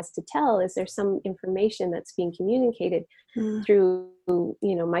that it has to tell? Is there some information that's being communicated through,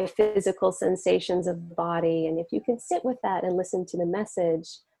 my physical sensations of the body? And if you can sit with that and listen to the message,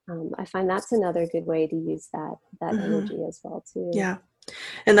 I find that's another good way to use that energy as well too. Yeah.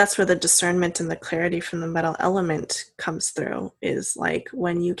 And that's where the discernment and the clarity from the metal element comes through, is like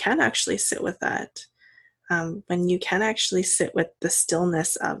when you can actually sit with that, when you can actually sit with the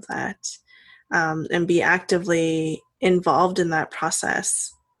stillness of that, and be actively involved in that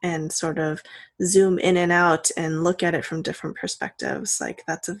process and sort of zoom in and out and look at it from different perspectives. Like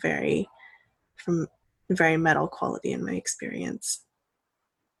that's a very metal quality in my experience.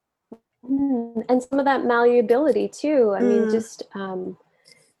 And some of that malleability too. I mean, just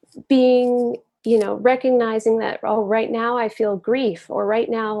being, recognizing that, oh, right now I feel grief, or right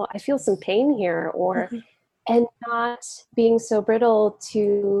now I feel some pain here, or and not being so brittle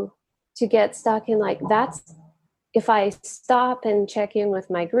to get stuck in like, that's, if I stop and check in with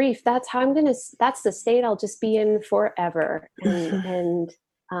my grief, that's the state I'll just be in forever. And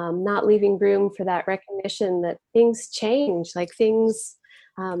not leaving room for that recognition that things change, like things.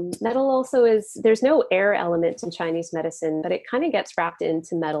 Metal also there's no air element in Chinese medicine, but it kind of gets wrapped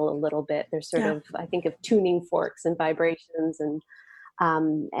into metal a little bit. There's sort of, I think, of tuning forks and vibrations, and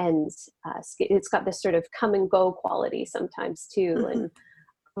it's got this sort of come and go quality sometimes too. And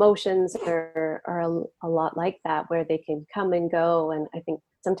emotions are a lot like that, where they can come and go. And I think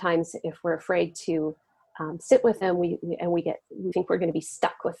sometimes if we're afraid to sit with them, we think we're going to be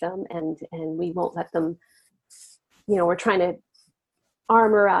stuck with them, and we won't let them. We're trying to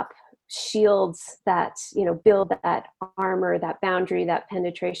armor up shields that, build that armor, that boundary, that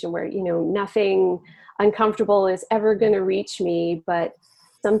penetration where, nothing uncomfortable is ever going to reach me. But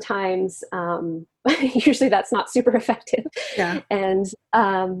sometimes, usually that's not super effective. Yeah. And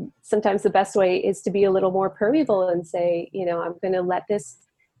sometimes the best way is to be a little more permeable and say, I'm going to let this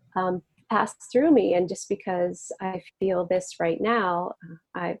pass through me. And just because I feel this right now,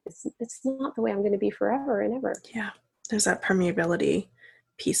 it's not the way I'm going to be forever and ever. Yeah. There's that permeability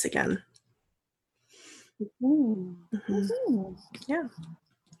piece again. Yeah.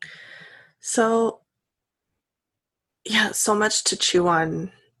 So, yeah, so much to chew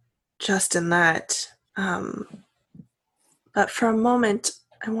on just in that. But for a moment,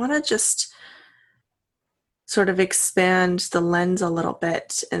 I want to just sort of expand the lens a little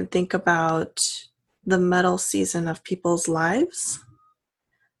bit and think about the metal season of people's lives.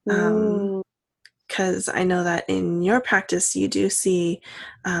 Because I know that in your practice, you do see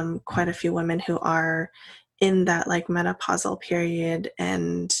quite a few women who are in that like menopausal period,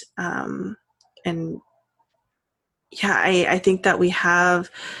 and yeah, I think that we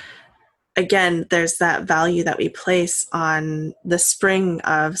have, again, there's that value that we place on the spring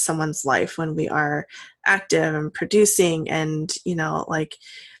of someone's life when we are active and producing and, like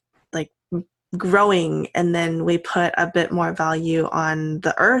growing. And then we put a bit more value on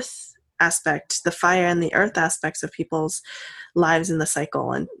the earth aspect, the fire and the earth aspects of people's lives in the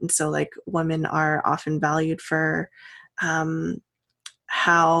cycle. And so like women are often valued for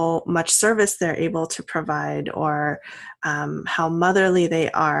how much service they're able to provide, or how motherly they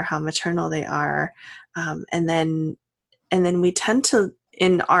are, how maternal they are. And then we tend to,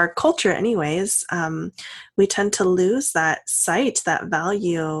 in our culture anyways, we tend to lose that sight, that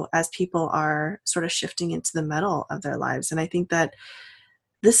value, as people are sort of shifting into the metal of their lives. And I think that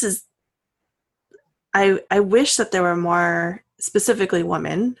this is, I wish that there were more, specifically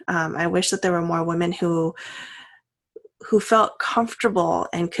women, I wish that there were more women who felt comfortable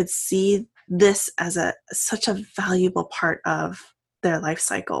and could see this as such a valuable part of their life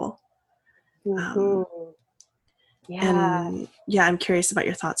cycle. Yeah. And yeah, I'm curious about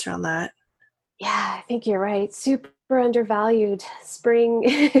your thoughts around that. Yeah, I think you're right. Super undervalued. Spring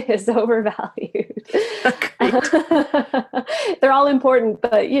is overvalued. They're all important,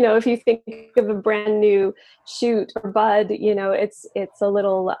 but if you think of a brand new shoot or bud, it's a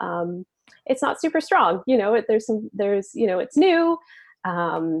little it's not super strong. There's it's new.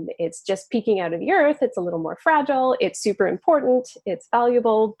 It's just peeking out of the earth. It's a little more fragile. It's super important. It's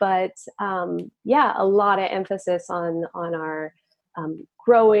valuable, but a lot of emphasis on our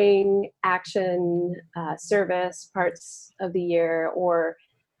growing action, service parts of the year, or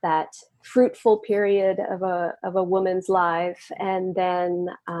that fruitful period of a woman's life. And then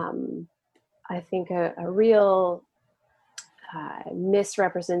I think a real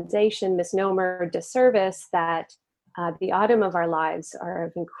misrepresentation, misnomer, disservice that the autumn of our lives are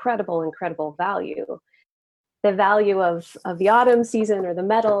of incredible value. The value of the autumn season or the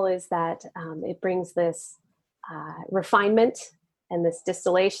metal is that it brings this refinement and this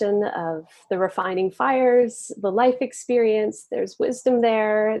distillation of the refining fires, the life experience. There's wisdom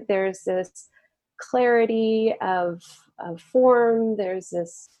there. There's this clarity of form. There's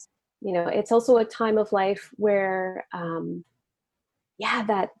this, it's also a time of life where,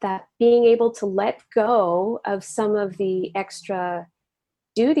 that being able to let go of some of the extra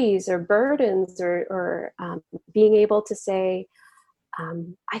duties or burdens, or being able to say,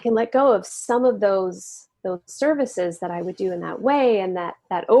 I can let go of some of those services that I would do in that way, and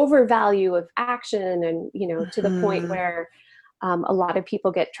that overvalue of action, and to the point where a lot of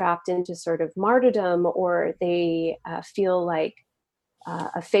people get trapped into sort of martyrdom, or they feel like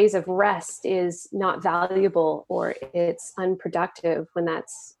a phase of rest is not valuable, or it's unproductive, when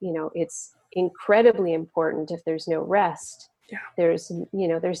that's, it's incredibly important. If there's no rest, there's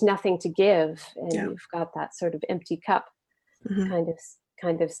nothing to give, and you've got that sort of empty cup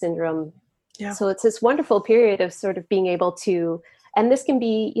kind of syndrome. So it's this wonderful period of sort of being able to, and this can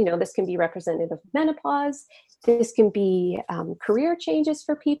be representative of menopause. This can be career changes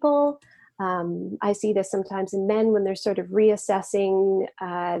for people. I see this sometimes in men when they're sort of reassessing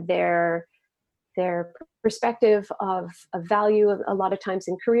their perspective of value a lot of times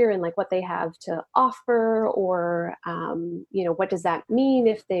in career, and like what they have to offer, or what does that mean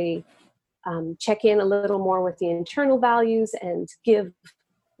if they check in a little more with the internal values and give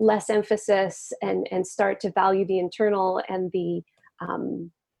less emphasis, and start to value the internal and the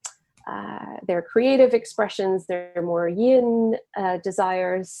their creative expressions, their more yin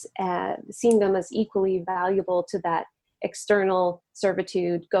desires, seeing them as equally valuable to that external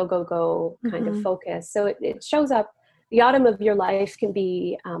servitude, go kind of focus. So it shows up. The autumn of your life can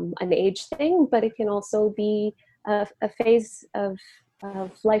be an age thing, but it can also be a phase of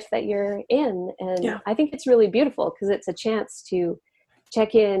life that you're in. And I think it's really beautiful, because it's a chance to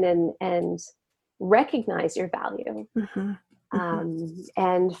check in and recognize your value.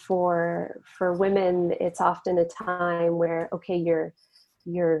 And for women, it's often a time where, okay, your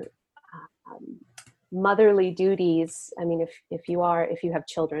motherly duties, I mean, if you have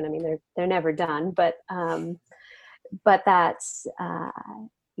children, I mean, they're never done, but that's,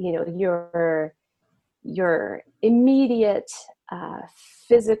 your immediate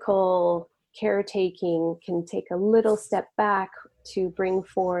physical caretaking can take a little step back to bring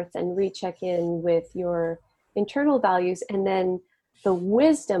forth and recheck in with your internal values. And then the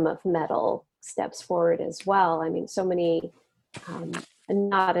wisdom of metal steps forward as well. I mean, so many,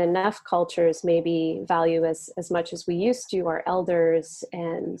 not enough cultures maybe value as much as we used to our elders,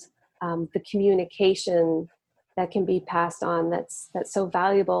 and the communication that can be passed on, that's so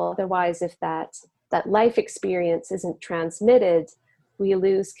valuable. Otherwise, if that life experience isn't transmitted, we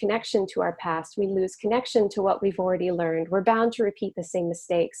lose connection to our past. We lose connection to what we've already learned. We're bound to repeat the same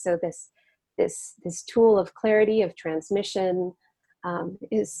mistakes. So this tool of clarity, of transmission,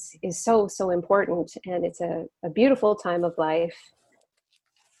 is so important, and it's a beautiful time of life.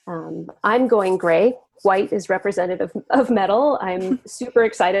 I'm going gray. White is representative of metal. I'm super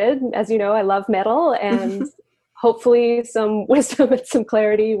excited. As you know, I love metal, and hopefully some wisdom and some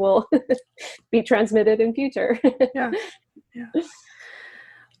clarity will be transmitted in future. Yeah.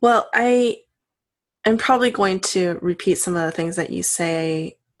 Well, I'm probably going to repeat some of the things that you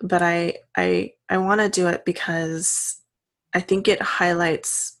say, but I want to do it because I think it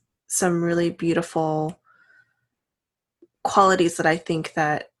highlights some really beautiful qualities that I think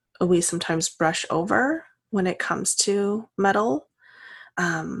that we sometimes brush over when it comes to metal,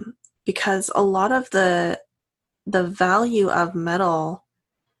 because a lot of the value of metal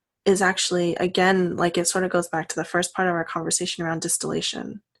is actually, again, like it sort of goes back to the first part of our conversation around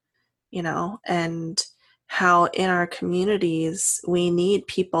distillation, and how in our communities we need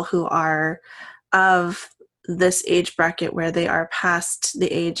people who are of this age bracket where they are past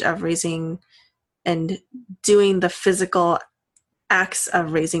the age of raising and doing the physical acts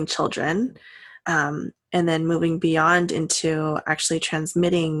of raising children, and then moving beyond into actually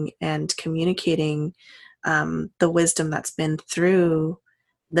transmitting and communicating the wisdom that's been through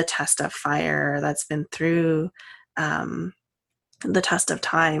the test of fire, that's been through the test of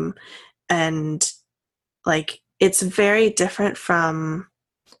time. And like, it's very different from,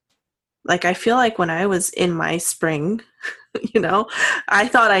 like, I feel like when I was in my spring, I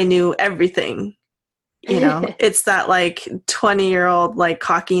thought I knew everything. It's that like 20-year-old like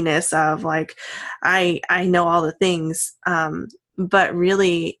cockiness of like, I know all the things. But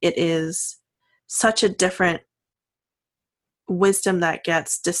really it is such a different wisdom that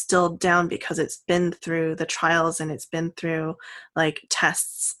gets distilled down because it's been through the trials and it's been through like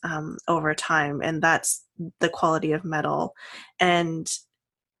tests over time. And that's the quality of metal. And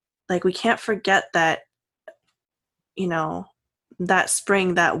like, we can't forget that you know, that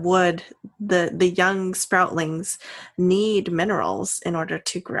spring, that wood, the young sproutlings need minerals in order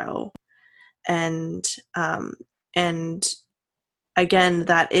to grow. And and again,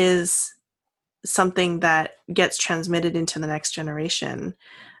 that is something that gets transmitted into the next generation,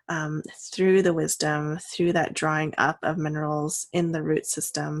 through the wisdom, through that drawing up of minerals in the root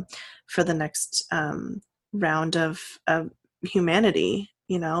system for the next round of humanity,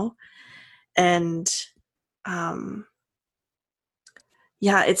 you know? And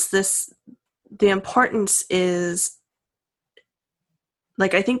yeah, it's this, the importance is,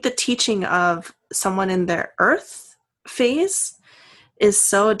 like, I think the teaching of someone in their earth phase is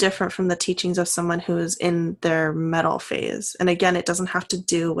so different from the teachings of someone who is in their metal phase. And again, it doesn't have to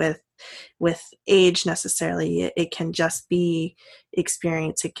do with age necessarily. It can just be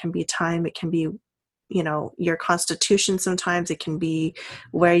experience. It can be time. It can be, you know, your constitution. Sometimes it can be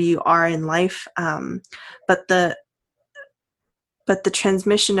where you are in life. But the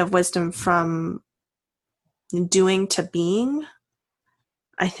transmission of wisdom from doing to being,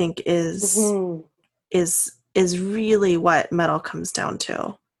 I think is really what metal comes down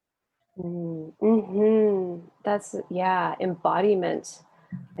to. Mm-hmm. That's, yeah, embodiment.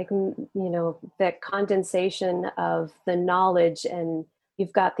 Like, you know, the condensation of the knowledge, and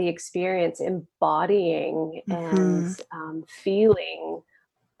you've got the experience embodying and feeling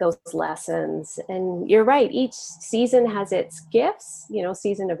those lessons. And you're right, each season has its gifts, you know,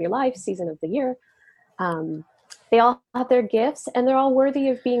 season of your life, season of the year. They all have their gifts, and they're all worthy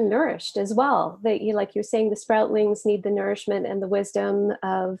of being nourished as well. That, you, like you're saying, the sproutlings need the nourishment and the wisdom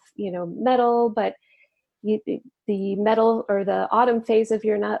of, you know, metal, but the metal or the autumn phase of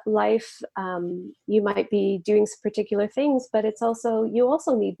your life, you might be doing some particular things, but it's also, you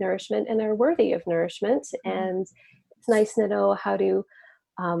also need nourishment and are worthy of nourishment. And it's nice to know how to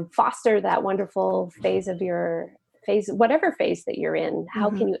foster that wonderful phase of your phase, whatever phase that you're in. How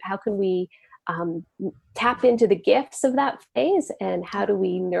can we tap into the gifts of that phase, and how do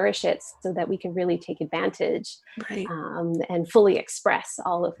we nourish it so that we can really take advantage, right, and fully express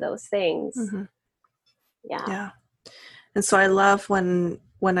all of those things. Yeah. And so I love when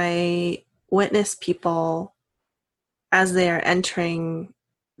I witness people as they are entering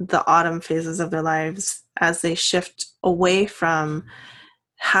the autumn phases of their lives, as they shift away from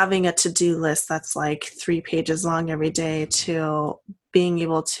having a to-do list that's like 3 pages long every day, to being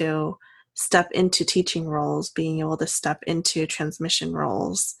able to step into teaching roles, being able to step into transmission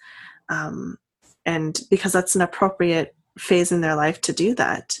roles. And because that's an appropriate phase in their life to do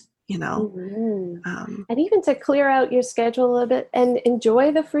that, you know. And even to clear out your schedule a little bit and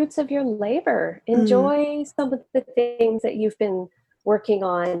enjoy the fruits of your labor. Enjoy some of the things that you've been working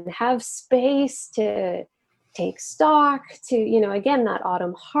on. Have space to take stock, to, you know, again, that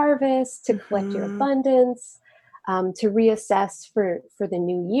autumn harvest, to collect your abundance, to reassess for the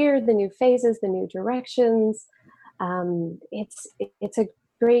new year, the new phases, the new directions. It's a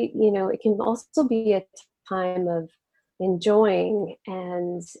great, you know, it can also be a time of enjoying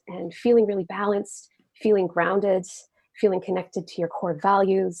and feeling really balanced, feeling grounded, feeling connected to your core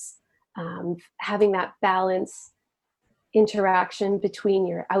values, having that balance interaction between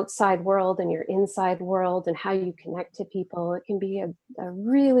your outside world and your inside world, and how you connect to people. It can be a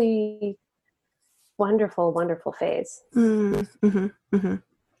really wonderful, wonderful phase. I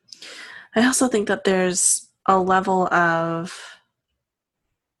also think that there's a level of,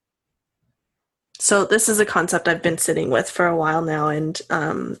 so this is a concept I've been sitting with for a while now, and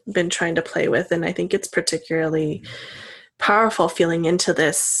been trying to play with, and I think it's particularly powerful feeling into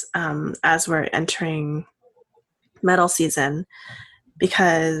this as we're entering metal season,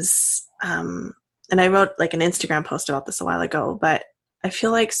 because and I wrote like an Instagram post about this a while ago, but I feel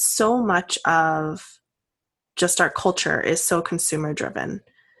like so much of just our culture is so consumer driven,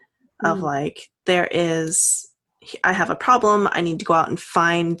 of like, I have a problem, I need to go out and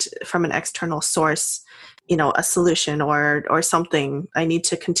find from an external source, you know, a solution or something. I need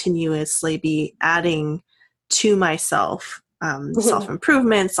to continuously be adding to myself,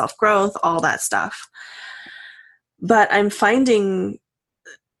 self-improvement, self-growth, all that stuff. But I'm finding,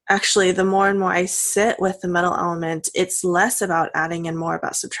 actually, the more and more I sit with the metal element, it's less about adding and more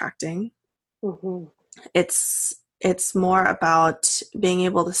about subtracting. It's more about being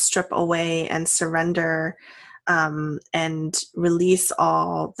able to strip away and surrender, and release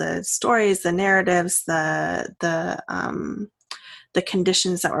all the stories, the narratives, the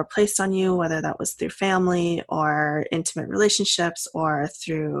conditions that were placed on you, whether that was through family or intimate relationships or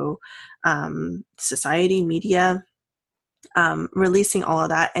through society, media. Releasing all of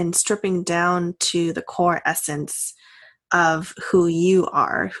that and stripping down to the core essence of who you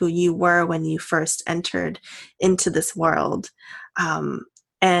are, who you were when you first entered into this world.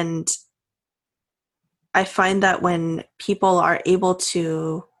 And I find that when people are able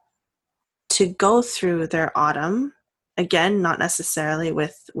to go through their autumn, again, not necessarily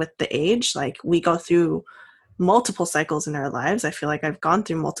with the age, like we go through multiple cycles in our lives. I feel like I've gone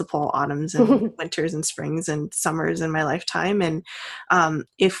through multiple autumns and winters and springs and summers in my lifetime. And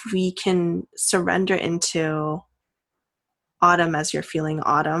if we can surrender into autumn as you're feeling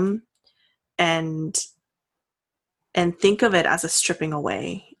autumn, and think of it as a stripping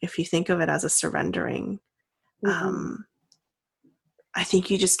away, if you think of it as a surrendering, I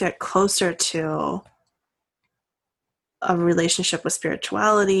think you just get closer to a relationship with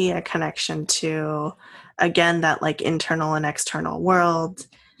spirituality, a connection to, again, that like internal and external world,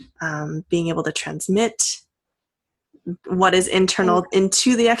 being able to transmit what is internal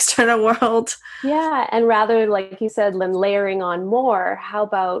into the external world. Yeah. And rather, like you said, than layering on more, how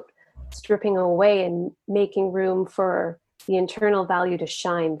about stripping away and making room for the internal value to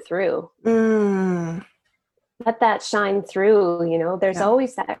shine through? Let that shine through, there's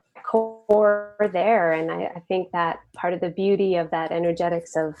always that core there. And I think that part of the beauty of that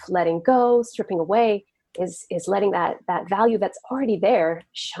energetics of letting go, stripping away, is letting that value that's already there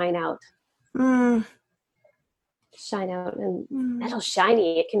shine out. Shine out, and metal's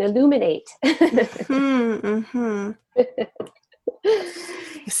shiny. It can illuminate.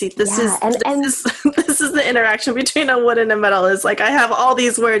 See, this is the interaction between a wood and a metal. Is like I have all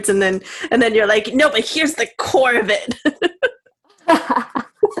these words, and then you're like, no, but here's the core of it.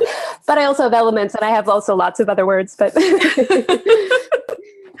 But I also have elements, and I have also lots of other words. But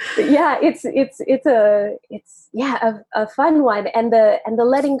yeah, it's a fun one, and the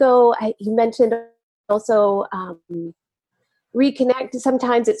letting go. You mentioned also reconnect.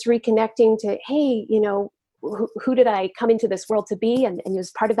 Sometimes it's reconnecting to, hey, who did I come into this world to be? And it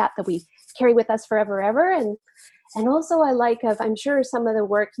was part of that we carry with us forever, ever. And also I'm sure some of the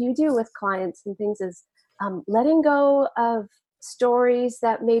work you do with clients and things is letting go of stories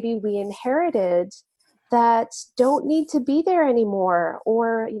that maybe we inherited that don't need to be there anymore.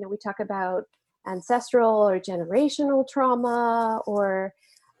 Or, we talk about ancestral or generational trauma, or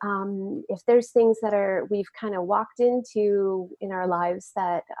if there's things that we've kind of walked into in our lives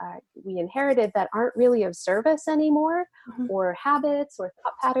that we inherited that aren't really of service anymore, or habits or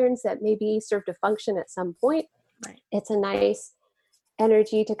thought patterns that maybe served a function at some point. Right. It's a nice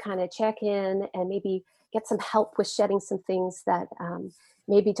energy to kind of check in and maybe get some help with shedding some things that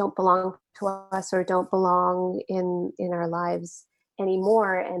maybe don't belong to us or don't belong in our lives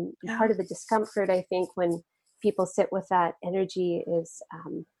anymore. And part of the discomfort, I think, when people sit with that energy is,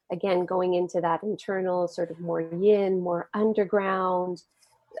 again, going into that internal sort of more yin, more underground,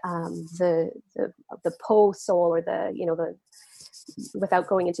 the Po soul, or the without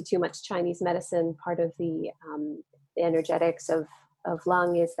going into too much Chinese medicine, part of the energetics of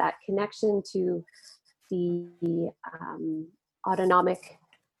lung is that connection to the autonomic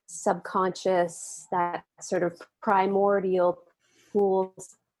subconscious, that sort of primordial pool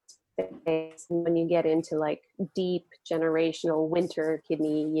space. When you get into like deep generational winter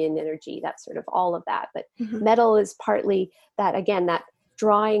kidney yin energy, that's sort of all of that. But metal is partly that, again, that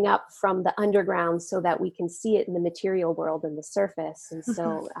drawing up from the underground so that we can see it in the material world and the surface. And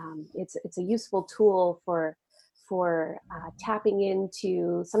so it's a useful tool for tapping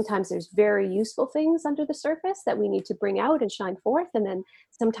into. Sometimes there's very useful things under the surface that we need to bring out and shine forth, and then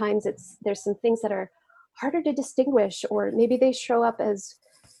sometimes there's some things that are harder to distinguish, or maybe they show up as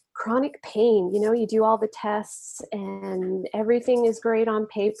chronic pain. You do all the tests and everything is great on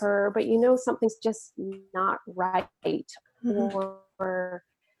paper, but something's just not right, or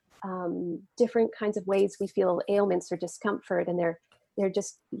different kinds of ways we feel ailments or discomfort, and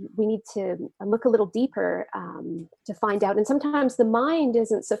we need to look a little deeper to find out. And sometimes the mind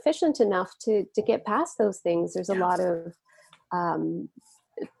isn't sufficient enough to get past those things. There's a lot of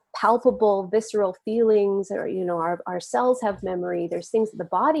palpable, visceral feelings, or, our cells have memory. There's things that the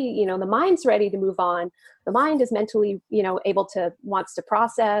body, the mind's ready to move on. The mind is mentally, wants to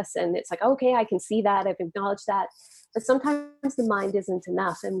process. And it's like, okay, I can see that. I've acknowledged that. But sometimes the mind isn't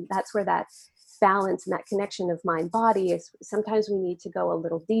enough. And that's where that balance and that connection of mind body is. Sometimes we need to go a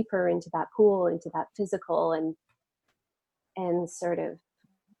little deeper into that pool, into that physical, and sort of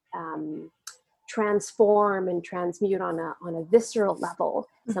transform and transmute on a visceral level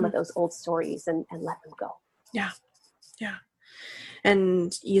some of those old stories and let them go. Yeah.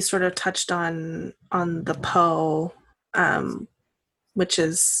 And you sort of touched on the Po, which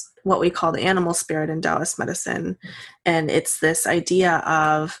is what we call the animal spirit in Taoist medicine. And it's this idea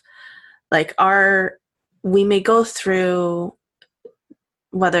of like our we may go through,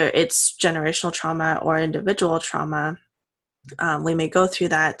 whether it's generational trauma or individual trauma, we may go through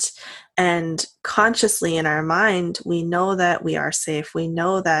that, and consciously in our mind, we know that we are safe. We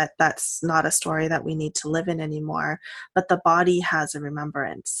know that that's not a story that we need to live in anymore, but the body has a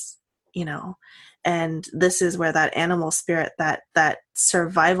remembrance, you know, and this is where that animal spirit, that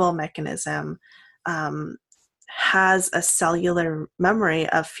survival mechanism, has a cellular memory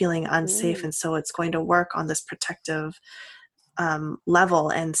of feeling unsafe. And so it's going to work on this protective level.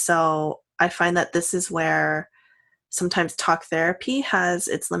 And so I find that this is where sometimes talk therapy has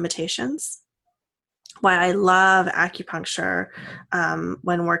its limitations. Why I love acupuncture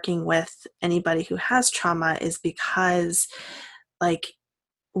when working with anybody who has trauma is because, like,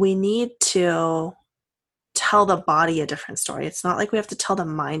 we need to tell the body a different story. It's not like we have to tell the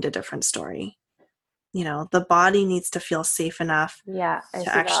mind a different story. You know, the body needs to feel safe enough to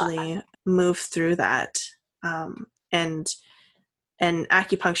actually move through that. And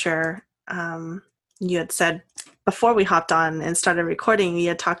acupuncture, you had said before we hopped on and started recording, you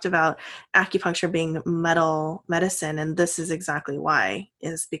had talked about acupuncture being metal medicine. And this is exactly why,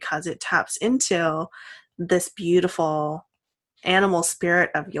 is because it taps into this beautiful animal spirit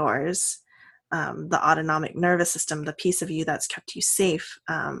of yours, the autonomic nervous system, the piece of you that's kept you safe.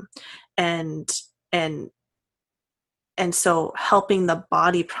 And so helping the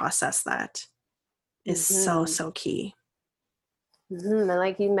body process that is so key. And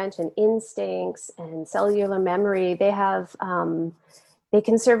like you mentioned, instincts and cellular memory, they have, they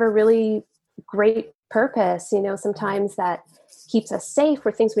can serve a really great purpose. You know, sometimes that keeps us safe,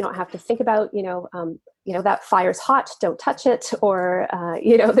 or things we don't have to think about, that fire's hot, don't touch it. Or,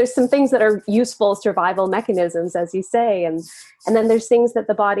 there's some things that are useful survival mechanisms, as you say. And then there's things that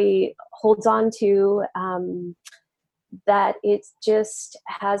the body holds on to, that it just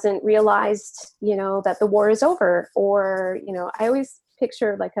hasn't realized, that the war is over. Or, I always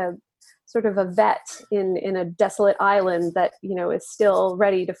picture like a sort of a vet in a desolate island that, is still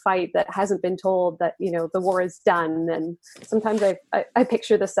ready to fight, that hasn't been told that, the war is done. And sometimes I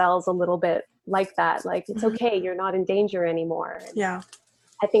picture the cells a little bit like that, like, it's okay, you're not in danger anymore. Yeah.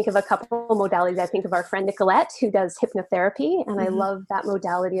 I think of a couple of modalities. I think of our friend Nicolette, who does hypnotherapy. And I love that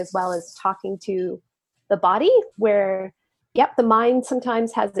modality, as well as talking to the body, where, the mind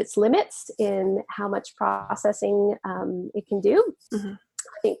sometimes has its limits in how much processing it can do. I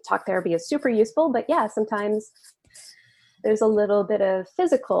think talk therapy is super useful, but sometimes there's a little bit of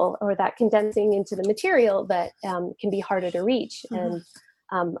physical, or that condensing into the material, that can be harder to reach. And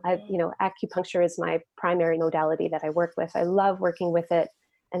acupuncture is my primary modality that I work with. I love working with it.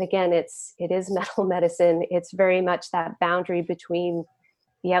 And again, it is metal medicine. It's very much that boundary between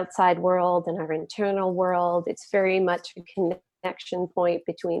the outside world and our internal world. It's very much a connection point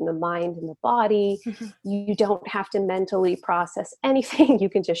between the mind and the body. You don't have to mentally process anything. You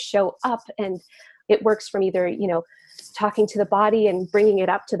can just show up, and it works from either, talking to the body and bringing it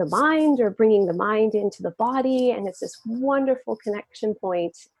up to the mind, or bringing the mind into the body. And it's this wonderful connection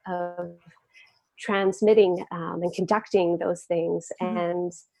point of transmitting and conducting those things.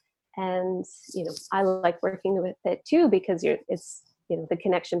 And I like working with it too, because it's the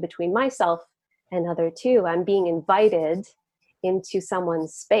connection between myself and other too. I'm being invited into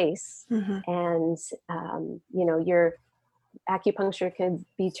someone's space. And your acupuncture can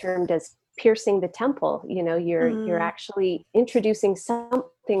be termed as piercing the temple. You're actually introducing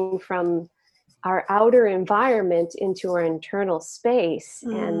something from our outer environment into our internal space.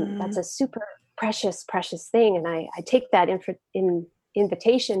 And that's a super precious thing. And I take that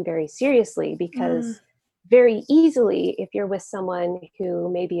invitation very seriously, because very easily, if you're with someone who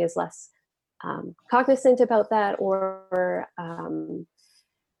maybe is less cognizant about that, or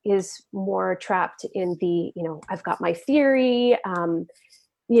is more trapped in the, I've got my theory,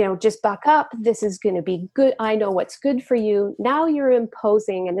 just buck up, this is going to be good, I know what's good for you. Now you're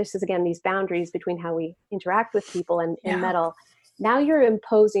imposing, and this is again, these boundaries between how we interact with people and metal. Now you're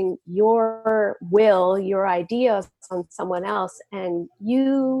imposing your will, your ideas on someone else, and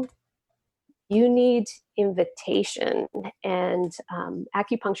you need invitation. And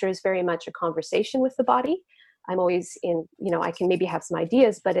acupuncture is very much a conversation with the body. I'm always I can maybe have some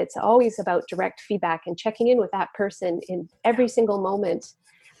ideas, but it's always about direct feedback and checking in with that person in every single moment,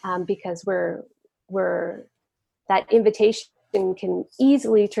 because that invitation can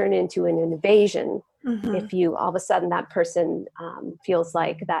easily turn into an invasion. If you, all of a sudden, that person feels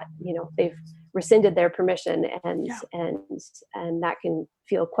like that, they've rescinded their permission, and that can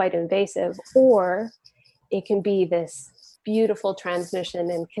feel quite invasive. Or it can be this beautiful transmission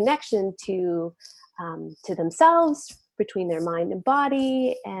and connection to themselves, between their mind and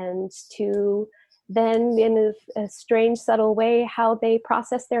body, and to then in a strange, subtle way, how they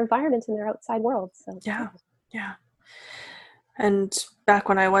process their environment and their outside world. So yeah. And back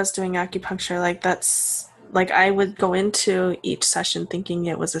when I was doing acupuncture, like that's like I would go into each session thinking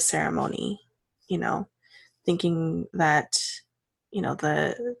it was a ceremony, you know, thinking that, you know,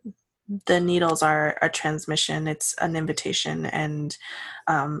 the needles are a transmission, it's an invitation, and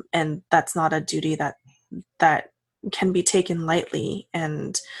that's not a duty that can be taken lightly.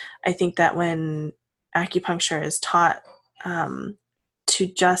 And I think that when acupuncture is taught to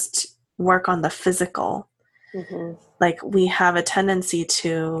just work on the physical, like we have a tendency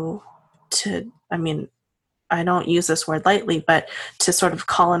to I mean, I don't use this word lightly, but to sort of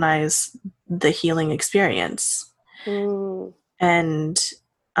colonize the healing experience. And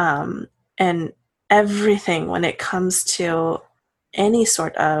and everything when it comes to any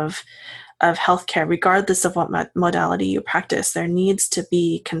sort of healthcare, regardless of what modality you practice, there needs to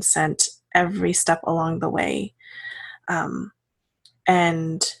be consent every step along the way.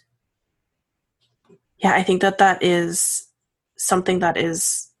 And yeah, I think that is something that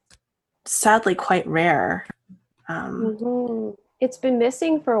is sadly quite rare. It's been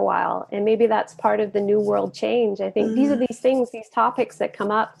missing for a while, and maybe that's part of the new world change. I think these are these topics that come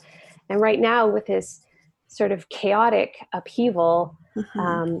up, and right now with this sort of chaotic upheaval,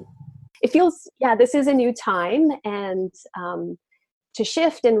 it feels, this is a new time, and to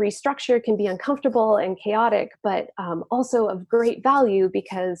shift and restructure can be uncomfortable and chaotic, but also of great value,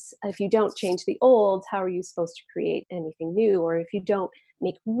 because if you don't change the old, how are you supposed to create anything new? Or if you don't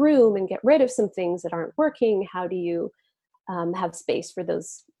make room and get rid of some things that aren't working, how do you have space for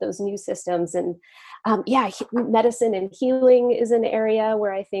those new systems? And medicine and healing is an area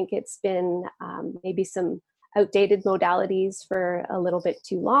where I think it's been maybe some outdated modalities for a little bit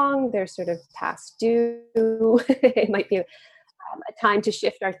too long. They're sort of past due. It might be a time to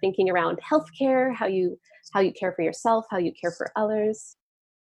shift our thinking around healthcare, how you care for yourself, how you care for others.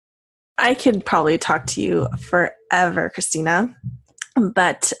 I could probably talk to you forever, Christina,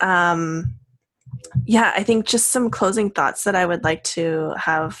 but I think just some closing thoughts that I would like to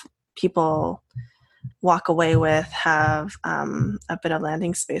have people walk away with, have a bit of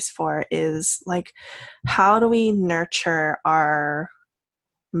landing space for, is like, how do we nurture our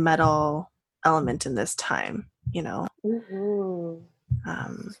metal element in this time, you know?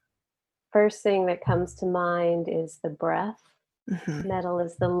 First thing that comes to mind is the breath. Metal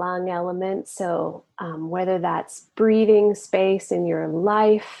is the lung element. So whether that's breathing space in your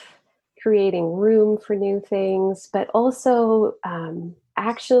life, creating room for new things, but also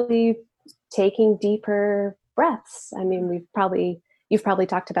actually taking deeper breaths. I mean, you've probably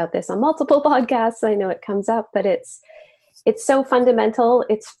talked about this on multiple podcasts. I know it comes up, but it's so fundamental.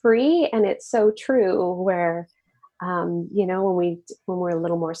 It's free, and it's so true. Where when we're a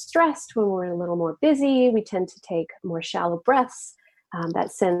little more stressed, when we're a little more busy, we tend to take more shallow breaths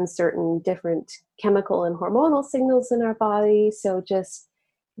that send certain different chemical and hormonal signals in our body. So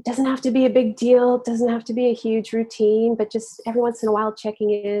it doesn't have to be a big deal. It doesn't have to be a huge routine, but just every once in a while checking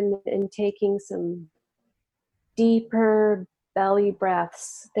in and taking some deeper belly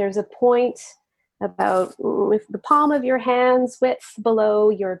breaths. There's a point about with the palm of your hand's width below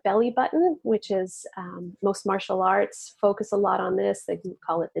your belly button, which is most martial arts focus a lot on this. They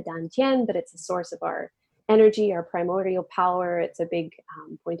call it the dantian, but it's a source of our energy, our primordial power. It's a big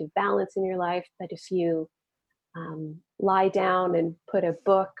point of balance in your life. But if you lie down and put a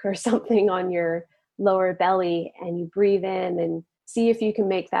book or something on your lower belly and you breathe in and see if you can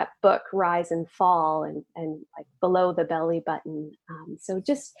make that book rise and fall and like below the belly button. So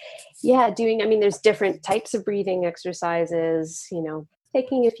just, there's different types of breathing exercises,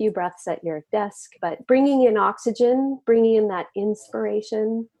 taking a few breaths at your desk, but bringing in oxygen, bringing in that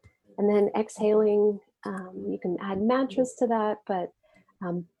inspiration, and then exhaling. You can add mantras to that, but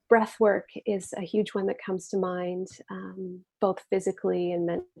breath work is a huge one that comes to mind, both physically and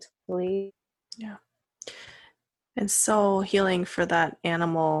mentally. Yeah. It's so healing for that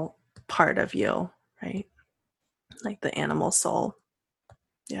animal part of you, right? Like the animal soul.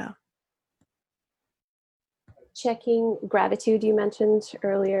 Yeah. Checking gratitude, you mentioned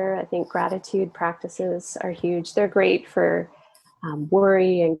earlier. I think gratitude practices are huge. They're great for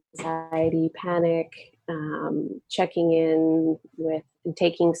worry, anxiety, panic, checking in with and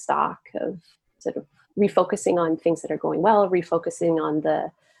taking stock of sort of refocusing on things that are going well, refocusing on the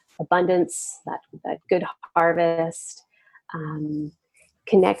abundance, that good harvest,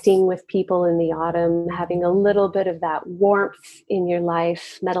 connecting with people in the autumn, having a little bit of that warmth in your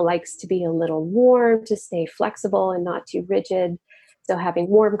life. Metal likes to be a little warm, to stay flexible and not too rigid. So having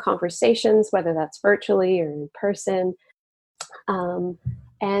warm conversations, whether that's virtually or in person.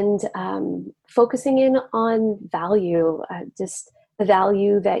 and focusing in on value, just the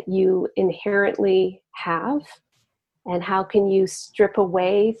value that you inherently have, and how can you strip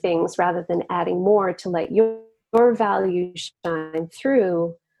away things rather than adding more to let your value shine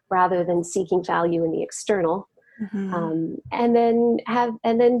through, rather than seeking value in the external. And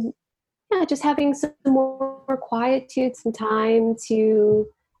then just having some more quietude, some time to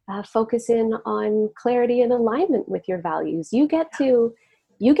focus in on clarity and alignment with your values. You get to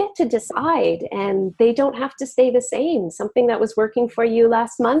decide, and they don't have to stay the same. Something that was working for you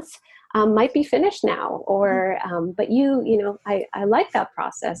last month might be finished now, or but I like that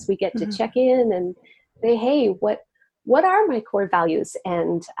process. We get to check in and say, hey, what are my core values,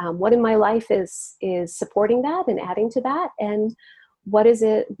 and what in my life is supporting that and adding to that, and what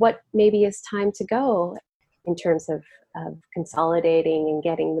maybe is time to go in terms of consolidating and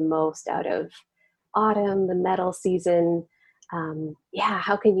getting the most out of autumn, the metal season.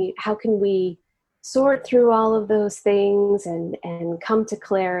 How can we sort through all of those things and come to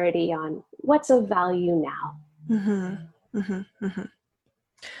clarity on what's of value now?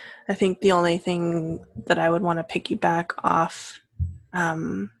 I think the only thing that I would want to piggyback off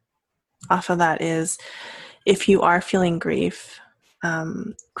of that is, if you are feeling grief,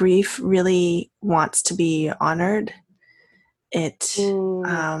 grief really wants to be honored. It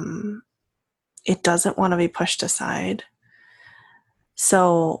doesn't want to be pushed aside.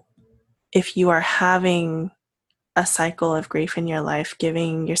 So if you are having a cycle of grief in your life,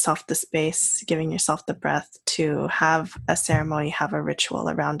 giving yourself the space, giving yourself the breath to have a ceremony, have a ritual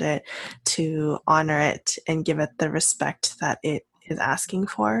around it, to honor it and give it the respect that it is asking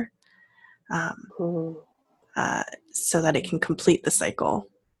for, so that it can complete the cycle.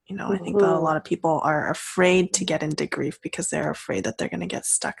 I think that a lot of people are afraid to get into grief because they're afraid that they're going to get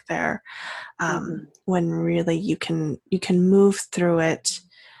stuck there. When really you can move through it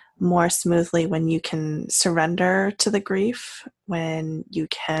more smoothly when you can surrender to the grief, when you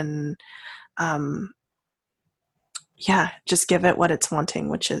can just give it what it's wanting,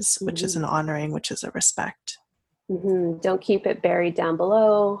 which is an honoring, which is a respect. Don't keep it buried down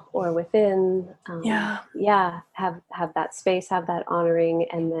below or within. Have that space, have that honoring,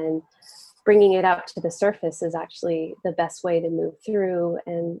 and then bringing it up to the surface is actually the best way to move through,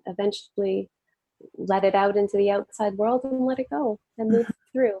 and eventually let it out into the outside world and let it go and move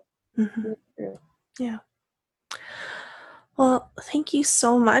through. Yeah. Well, thank you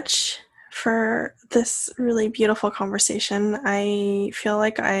so much for this really beautiful conversation. I feel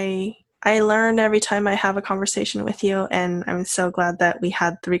like I learn every time I have a conversation with you, and I'm so glad that we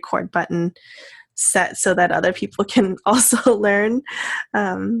had the record button set so that other people can also learn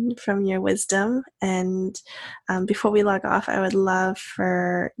from your wisdom. And before we log off, I would love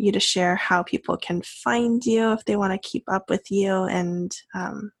for you to share how people can find you if they want to keep up with you. And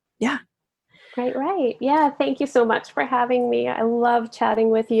Right. Yeah. Thank you so much for having me. I love chatting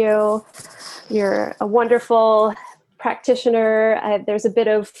with you. You're a wonderful practitioner. There's a bit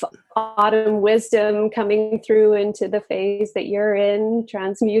of autumn wisdom coming through into the phase that you're in,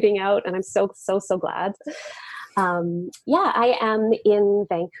 transmuting out. And I'm so glad. I am in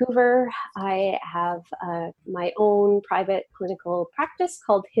Vancouver. I have my own private clinical practice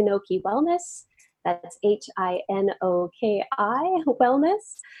called Hinoki Wellness. That's HINOKI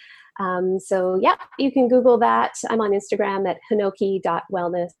Wellness. You can Google that. I'm on Instagram at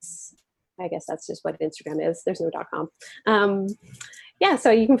hinoki.wellness. I guess that's just what Instagram is. There's no .com. So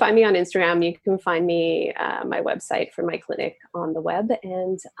you can find me on Instagram. You can find me, my website for my clinic on the web.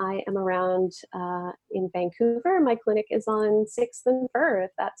 And I am around in Vancouver. My clinic is on 6th and Fir,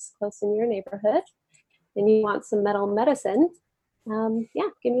 if that's close in your neighborhood. And you want some metal medicine,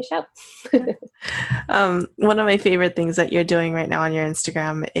 give me a shout. One of my favorite things that you're doing right now on your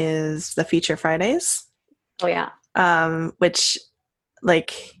Instagram is the Feature Fridays. Oh yeah. Which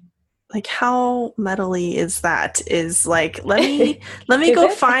like how metally is that? Is like, let me go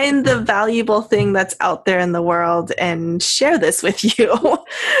find the valuable thing that's out there in the world and share this with you.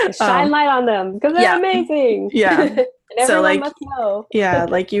 Shine light on them because they're amazing. Yeah. And everyone must know.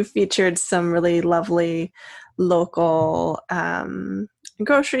 Like you featured some really lovely local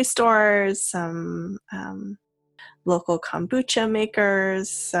grocery stores, some local kombucha makers.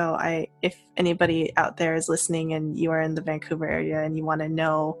 So if anybody out there is listening and you are in the Vancouver area and you want to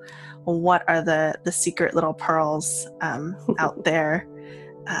know what are the secret little pearls out there,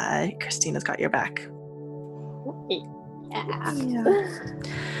 Christina's got your back.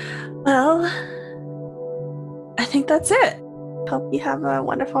 Well, I think that's it. Hope you have a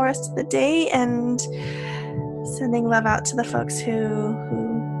wonderful rest of the day, and sending love out to the folks who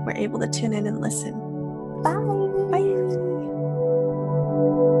were able to tune in and listen. Bye. Bye.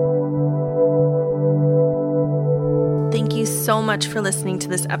 so much for listening to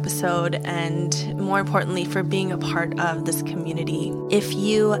this episode and, more importantly, for being a part of this community. If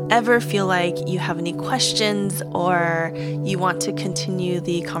you ever feel like you have any questions or you want to continue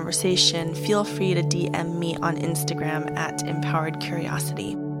the conversation, feel free to DM me on Instagram at Empowered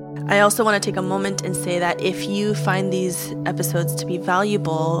Curiosity. I also want to take a moment and say that if you find these episodes to be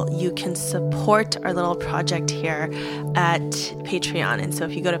valuable, you can support our little project here at Patreon. And so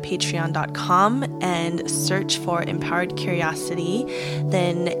if you go to patreon.com and search for Empowered Curiosity,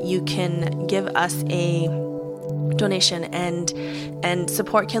 then you can give us a donation, and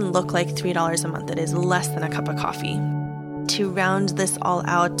support can look like $3 a month. It is less than a cup of coffee. To round this all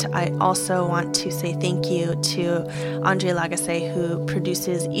out, I also want to say thank you to Andre Lagacé, who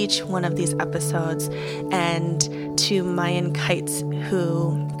produces each one of these episodes, and to Mayan Kites,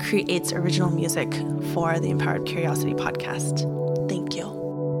 who creates original music for the Empowered Curiosity podcast.